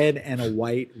a red and a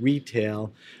white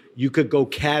retail. You could go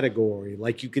category.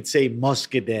 Like you could say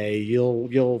Muscadet.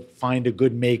 You'll find a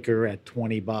good maker at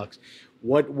 20 bucks.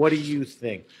 What do you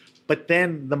think? But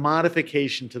then the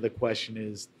modification to the question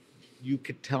is, you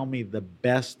could tell me the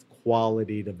best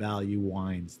quality to value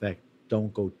wines that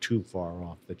don't go too far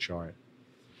off the chart.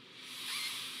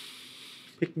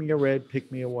 Pick me a red,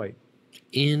 pick me a white.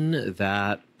 In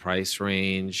that price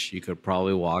range, you could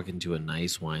probably walk into a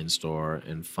nice wine store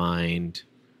and find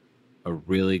a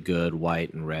really good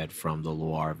white and red from the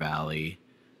Loire Valley.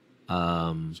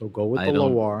 So go with the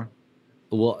Loire.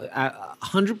 Well,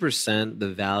 100% the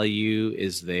value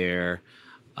is there.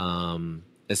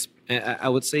 I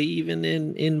would say even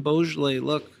in Beaujolais,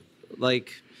 look,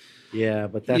 like... Yeah,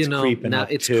 but that's creeping now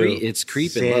up it's too. It's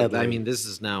creeping. Look, I Sadly. mean, this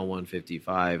is now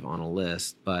 155 on a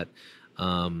list, but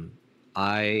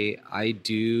I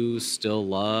do still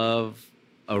love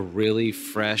a really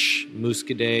fresh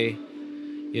Muscadet.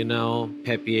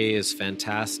 Pepier is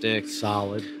fantastic.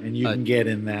 Solid. And you can get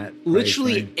in that.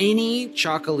 Literally any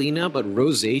Chocolina, but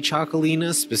Rosé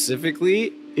Chocolina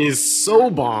specifically is so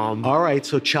bomb. All right,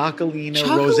 so Chocolina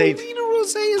Rosé.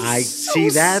 Rosé is see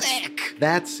that. sick.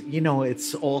 That's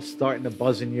it's all starting to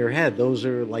buzz in your head. Those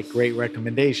are like great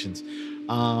recommendations.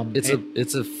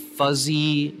 It's a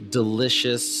fuzzy,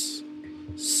 delicious,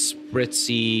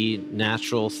 spritzy,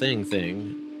 natural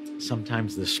thing.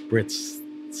 Sometimes the spritz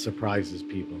surprises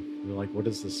people. We're like, what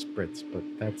is the spritz? But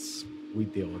we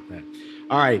deal with that.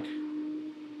 All right.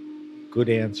 Good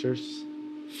answers.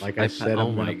 Like I said,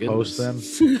 I'm going to post them.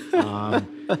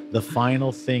 The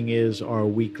final thing is our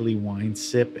weekly wine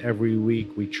sip. Every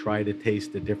week we try to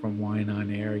taste a different wine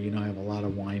on air. I have a lot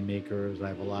of winemakers. I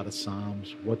have a lot of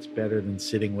somms. What's better than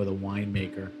sitting with a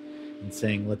winemaker and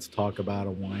saying, let's talk about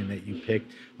a wine that you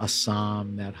picked, a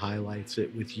somm that highlights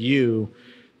it with you.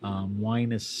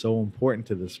 Wine is so important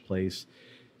to this place.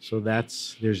 So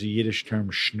there's a Yiddish term,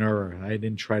 schnurr. I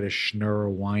didn't try to schnurr a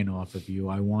wine off of you.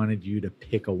 I wanted you to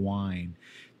pick a wine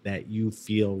that you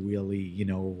feel really,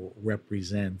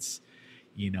 represents,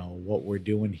 what we're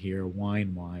doing here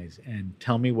wine-wise. And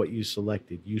tell me what you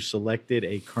selected. You selected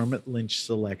a Kermit Lynch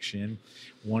selection,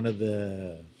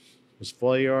 was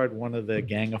Foillard one of the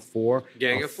Gang of Four?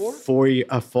 Gang of Four?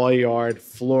 A Foillard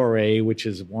Flore, which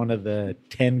is one of the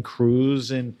 10 crus.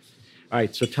 And all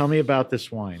right, so tell me about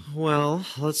this wine. Well,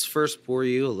 let's first pour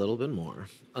you a little bit more.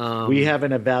 We have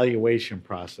an evaluation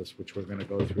process, which we're going to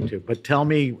go through too. But tell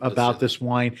me about this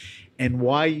wine and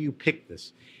why you picked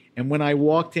this. And when I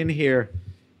walked in here,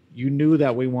 you knew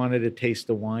that we wanted to taste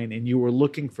the wine and you were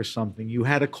looking for something. You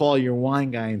had to call your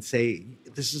wine guy and say,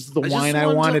 this is the wine I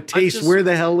want to taste. Where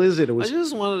the hell is it? I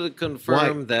just wanted to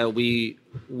confirm that we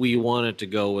wanted to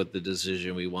go with the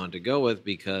decision we wanted to go with,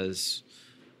 because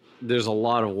there's a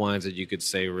lot of wines that you could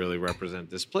say really represent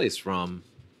this place, from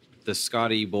the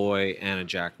Scotty Boy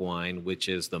Anajak wine, which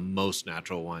is the most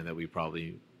natural wine that we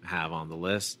probably have on the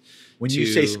list. When you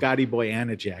say Scotty Boy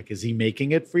Anajak, is he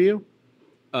making it for you?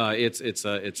 It's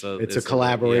a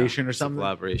collaboration or something?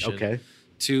 It's a collaboration. Okay.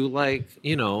 To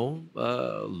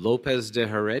Lopez de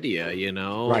Heredia,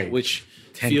 right. Which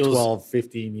 10, feels 12,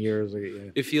 15 years. Yeah.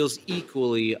 It feels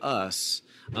equally us.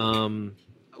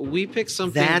 We picked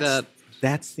something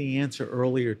That's the answer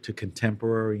earlier to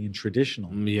contemporary and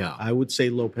traditional. Yeah. I would say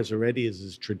Lopez Heredia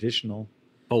is traditional.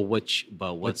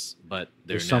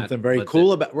 There's something very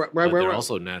cool about right. They're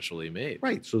also naturally made.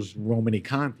 Right. So it's Romani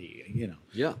Conti,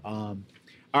 Yeah. All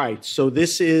right. So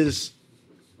this is,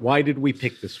 why did we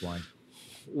pick this wine?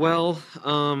 Well,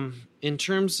 in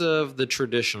terms of the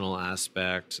traditional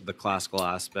aspect, the classical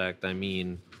aspect, I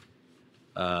mean,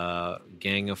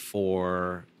 Gang of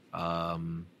Four.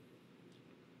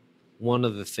 One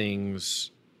of the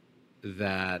things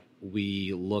that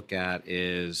we look at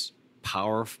is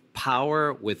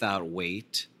power without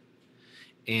weight,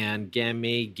 and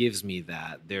Gamay gives me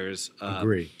that. There's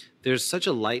Agree. There's such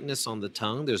a lightness on the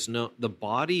tongue. The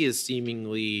body is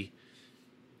seemingly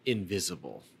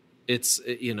invisible. It's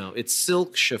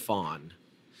silk chiffon,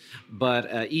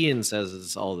 but Ian says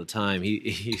this all the time.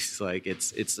 He's like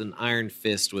it's an iron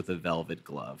fist with a velvet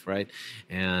glove, right?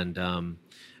 And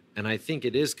I think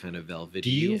it is kind of velvety.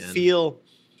 Do you feel?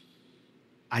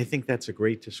 I think that's a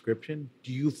great description.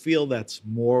 Do you feel that's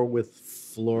more with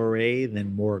Fleuret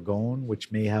than Morgon, which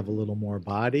may have a little more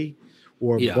body,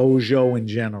 or Beaujolais in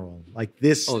general? Like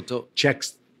this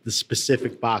checks the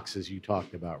specific boxes you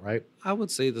talked about, right? I would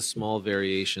say the small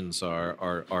variations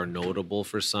are notable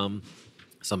for some.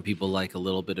 Some people like a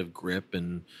little bit of grip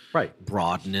and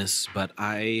broadness, but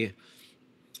I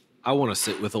want to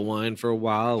sit with a wine for a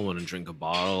while. I want to drink a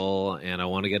bottle, and I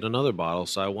want to get another bottle.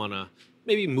 So I want to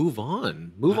maybe move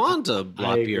on to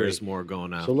Lapierre's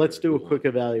Morgon. So let's do a quick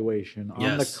evaluation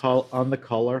on the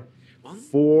color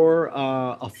for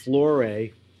a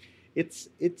Fleuret. It's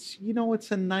it's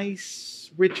a nice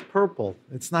rich purple.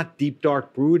 It's not deep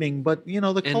dark brooding, but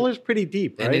the color's pretty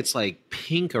deep, right? And it's like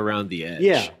pink around the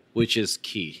edge, which is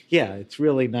key. Yeah, it's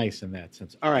really nice in that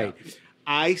sense. All right,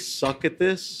 I suck at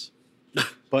this,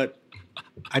 but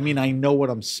I mean, I know what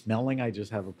I'm smelling. I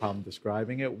just have a problem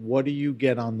describing it. What do you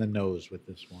get on the nose with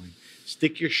this wine?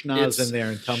 Stick your schnoz in there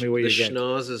and tell me what you get. The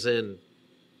schnoz is in.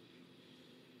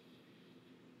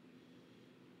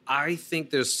 I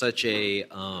think there's such a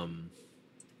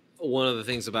one of the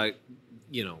things about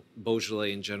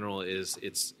Beaujolais in general is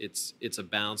it's a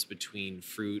balance between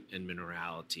fruit and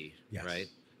minerality, right?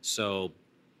 So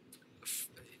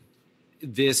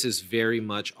this is very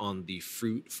much on the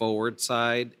fruit forward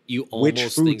side. You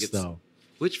almost think it's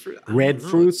which fruit? Red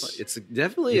fruits. It's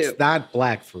definitely it's not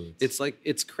black fruits. It's like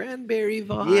it's cranberry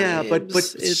vibes. Yeah, but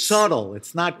it's subtle.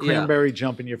 It's not cranberry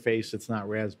jump in your face. It's not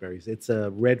raspberries. It's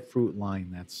a red fruit line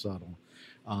that's subtle.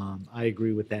 I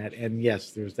agree with that. And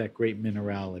yes, there's that great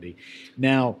minerality.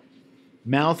 Now,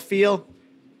 mouthfeel,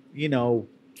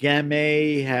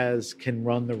 Gamay can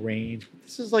run the range.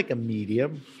 This is like a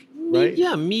medium. Right?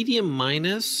 Yeah, medium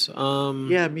minus.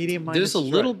 Medium minus. There's a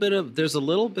little bit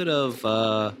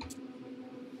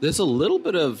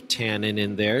of tannin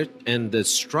in there, and the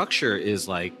structure is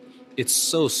like it's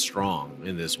so strong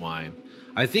in this wine.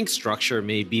 I think structure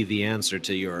may be the answer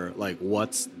to your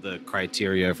what's the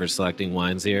criteria for selecting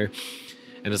wines here,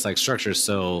 and it's like structure is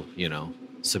so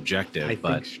subjective. I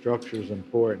think structure is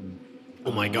important.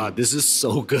 Oh my God, this is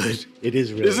so good. It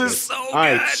is really. This good. is so good. All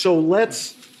right, so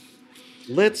let's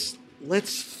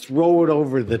throw it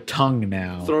over the tongue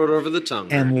now. Throw it over the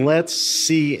tongue. And let's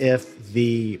see if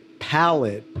the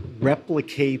palate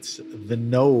replicates the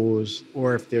nose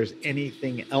or if there's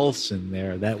anything else in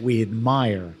there that we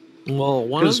admire. Well,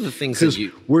 one of the things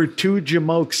that we're two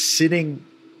jamokes sitting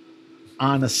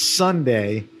on a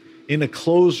Sunday in a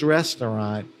closed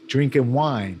restaurant drinking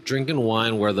wine.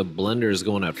 Where the blender is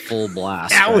going at full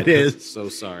blast. Now it is. So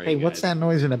sorry. Hey, guys. What's that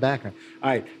noise in the background? All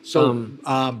right. So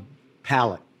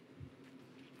palate.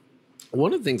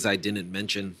 One of the things I didn't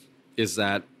mention is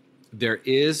that there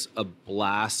is a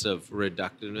blast of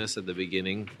reductiveness at the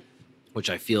beginning, which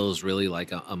I feel is really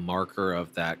like a marker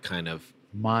of that kind of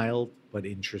mild but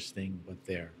interesting, but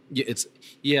there.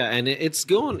 Yeah, and it's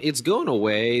going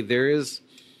away. There's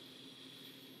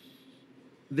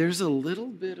a little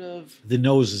bit of the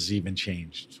nose has even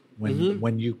changed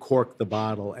when you corked the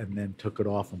bottle and then took it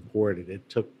off and poured it. It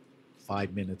took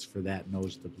 5 minutes for that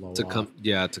nose to blow off.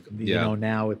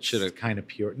 Now it's kind of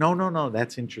pure. No.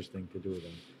 That's interesting to do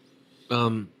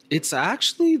though. It's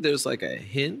actually there's like a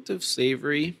hint of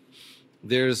savory.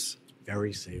 There's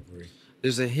very savory.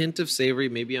 There's a hint of savory.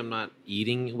 Maybe I'm not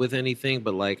eating with anything,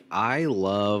 but I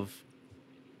love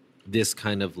this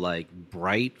kind of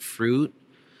bright fruit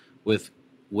with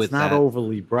it's not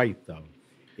overly bright though.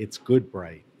 It's good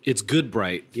bright. It's good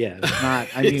bright. Yeah, it's not.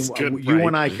 I mean, you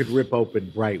and I could rip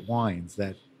open bright wines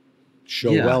that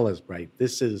show well as bright.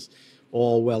 This is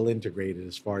all well integrated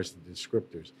as far as the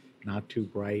descriptors. Not too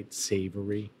bright,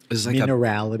 savory,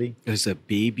 minerality. There's a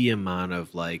baby amount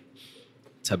of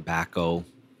tobacco,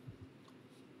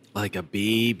 like a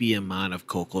baby amount of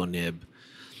cocoa nib,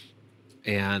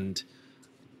 and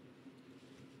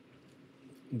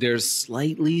there's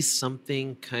slightly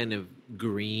something kind of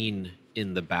green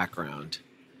in the background.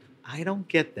 I don't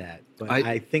get that, but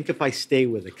I think if I stay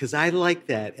with it, because I like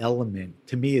that element.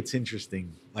 To me, it's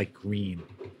interesting, like green,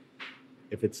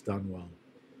 if it's done well.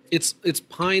 It's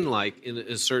pine-like in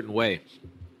a certain way.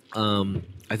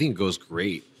 I think it goes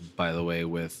great, by the way,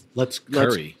 with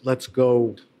curry. Let's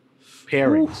go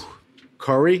pairings. Ooh.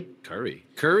 Curry.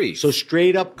 So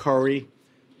straight up curry.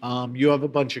 You have a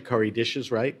bunch of curry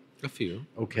dishes, right? A few.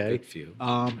 Okay. A few.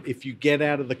 If you get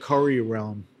out of the curry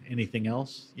realm, anything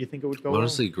else you think it would go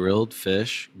Honestly, grilled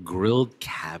fish, grilled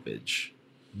cabbage.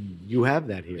 You have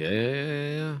that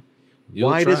here. Yeah.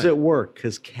 Why does it work?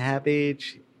 Because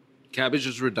cabbage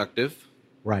is reductive.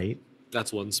 Right.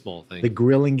 That's one small thing. The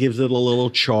grilling gives it a little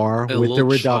char with the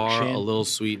reduction. A little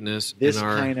sweetness. This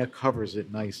kind of covers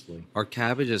it nicely. Our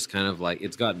cabbage is kind of like,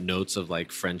 it's got notes of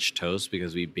like French toast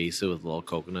because we base it with a little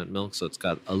coconut milk. So it's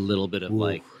got a little bit of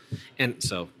like, and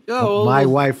so. My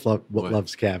wife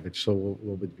loves cabbage. So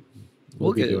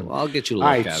I'll get you a little cabbage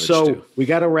too. So we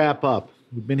got to wrap up.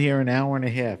 We've been here an hour and a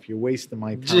half. You're wasting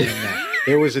my time now.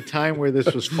 There was a time where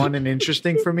this was fun and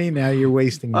interesting for me. Now you're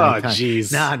wasting my time. Oh,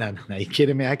 jeez. No. You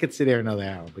kidding me? I could sit here another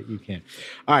hour, but you can't.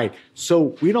 All right.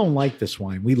 So we don't like this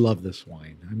wine. We love this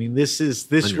wine. I mean, this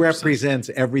 100%. Represents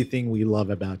everything we love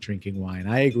about drinking wine.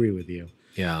 I agree with you.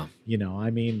 Yeah.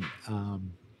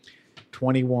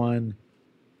 21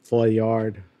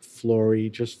 Foillard Flory,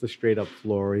 just the straight up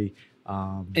Flory.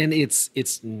 And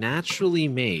it's naturally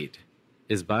made.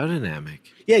 Is biodynamic.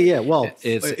 Yeah. Well,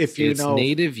 it's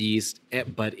native yeast,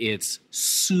 but it's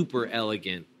super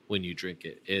elegant when you drink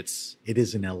it. It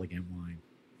is an elegant wine.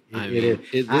 I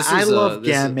love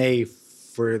Gamay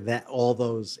for that, all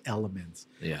those elements.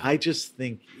 Yeah. I just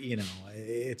think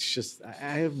it's just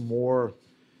I have more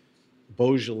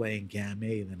Beaujolais and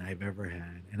Gamay than I've ever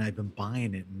had, and I've been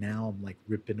buying it. And now I'm like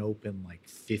ripping open like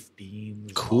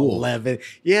 15, cool, 11.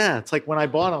 Yeah, it's like when I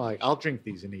bought them, like I'll drink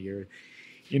these in a year.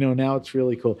 Now it's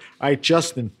really cool. All right,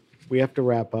 Justin, we have to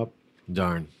wrap up.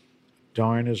 Darn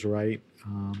is right.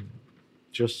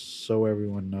 Just so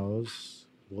everyone knows,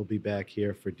 we'll be back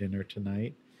here for dinner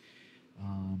tonight.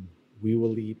 We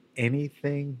will eat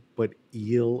anything but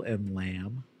eel and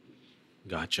lamb.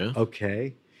 Gotcha.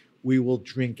 Okay. We will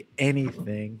drink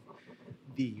anything.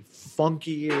 The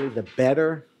funkier, the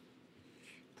better.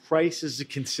 Price is a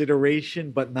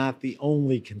consideration, but not the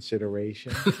only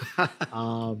consideration.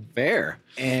 Fair.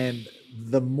 And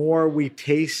the more we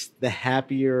taste, the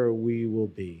happier we will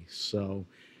be. So,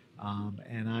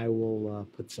 and I will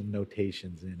put some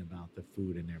notations in about the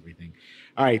food and everything.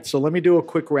 All right, so let me do a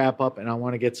quick wrap up, and I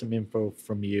want to get some info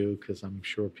from you because I'm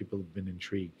sure people have been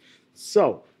intrigued.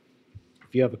 So,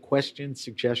 if you have a question,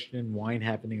 suggestion, wine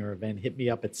happening, or event, hit me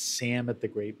up at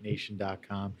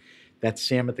sam@thegrapenation.com. That's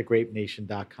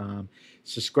sam@thegrapenation.com.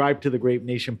 Subscribe to the Grape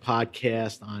Nation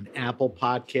podcast on Apple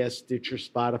Podcasts, Stitcher,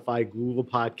 Spotify, Google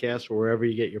Podcasts, or wherever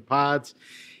you get your pods.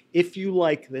 If you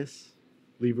like this,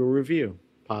 leave a review,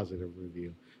 positive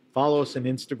review. Follow us on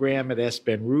Instagram at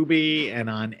SBenRuby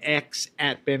and on X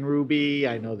at BenRuby.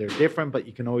 I know they're different, but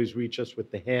you can always reach us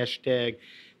with the hashtag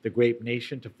The Grape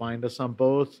Nation to find us on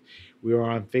both. We are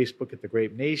on Facebook at The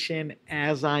Grape Nation.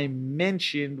 As I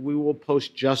mentioned, we will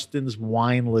post Justin's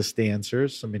wine list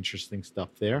answers, some interesting stuff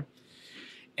there.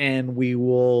 And we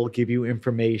will give you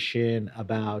information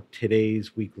about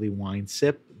today's weekly wine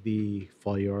sip, the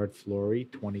Foillard Flory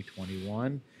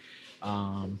 2021.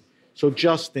 So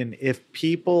Justin, the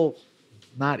people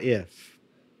that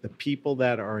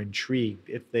are intrigued,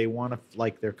 if they want to,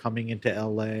 like they're coming into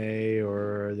LA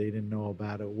or they didn't know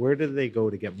about it, where do they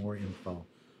go to get more info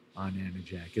on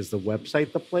Anajak? Is the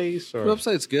website the place? Or? The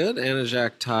website's good,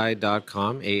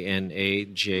 anajakthai.com,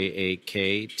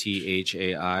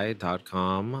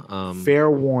 ANAJAKTHAI.com. Fair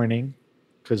warning,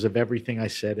 because of everything I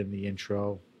said in the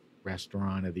intro,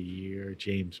 Restaurant of the Year,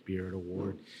 James Beard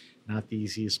Award, not the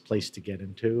easiest place to get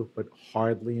into, but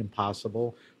hardly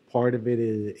impossible. Part of it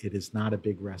is not a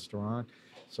big restaurant,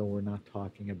 so we're not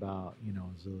talking about, a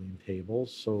zillion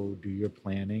tables. So do your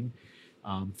planning.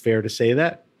 Fair to say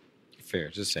that?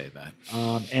 Fair to say that.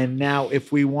 And now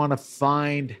if we want to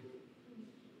find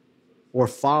or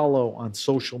follow on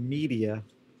social media,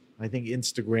 I think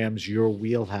Instagram's your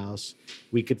wheelhouse.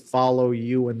 We could follow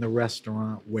you in the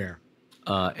restaurant where?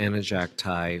 Anajak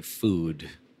Thai Food.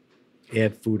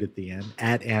 Add food at the end.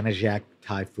 At Anajak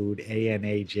Thai Food,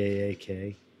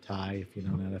 ANAJAK. Thai, if you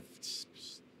don't know how to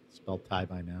spell Thai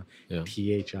by now. Yeah.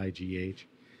 THIGH.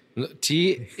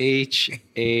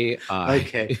 THAI.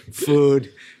 Okay,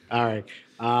 food. All right.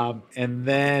 And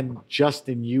then,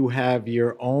 Justin, you have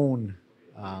your own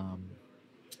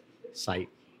site.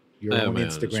 your I have own my own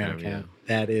Instagram Instagram, account.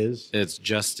 That is? It's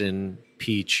Justin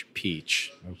Peach.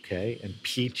 Okay. And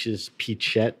Peach is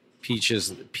Peachette. Peach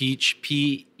is Peach,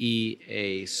 Peach.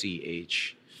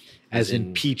 As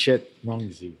in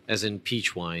Pichetrungsi. As in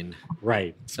peach wine.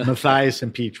 Right. It's Matthias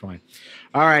and peach wine.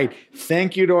 All right.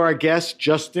 Thank you to our guest,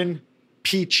 Justin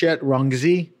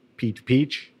Pichetrungsi.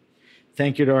 Peach.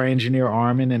 Thank you to our engineer,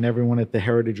 Armin, and everyone at the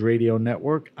Heritage Radio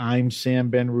Network. I'm Sam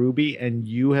Ben Ruby, and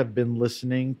you have been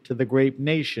listening to The Grape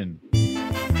Nation.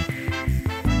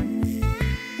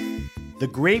 The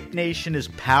Grape Nation is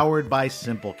powered by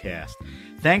Simplecast.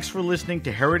 Thanks for listening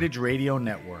to Heritage Radio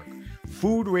Network.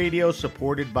 Food radio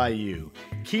supported by you.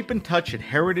 Keep in touch at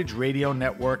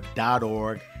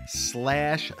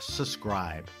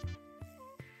heritageradionetwork.org/subscribe.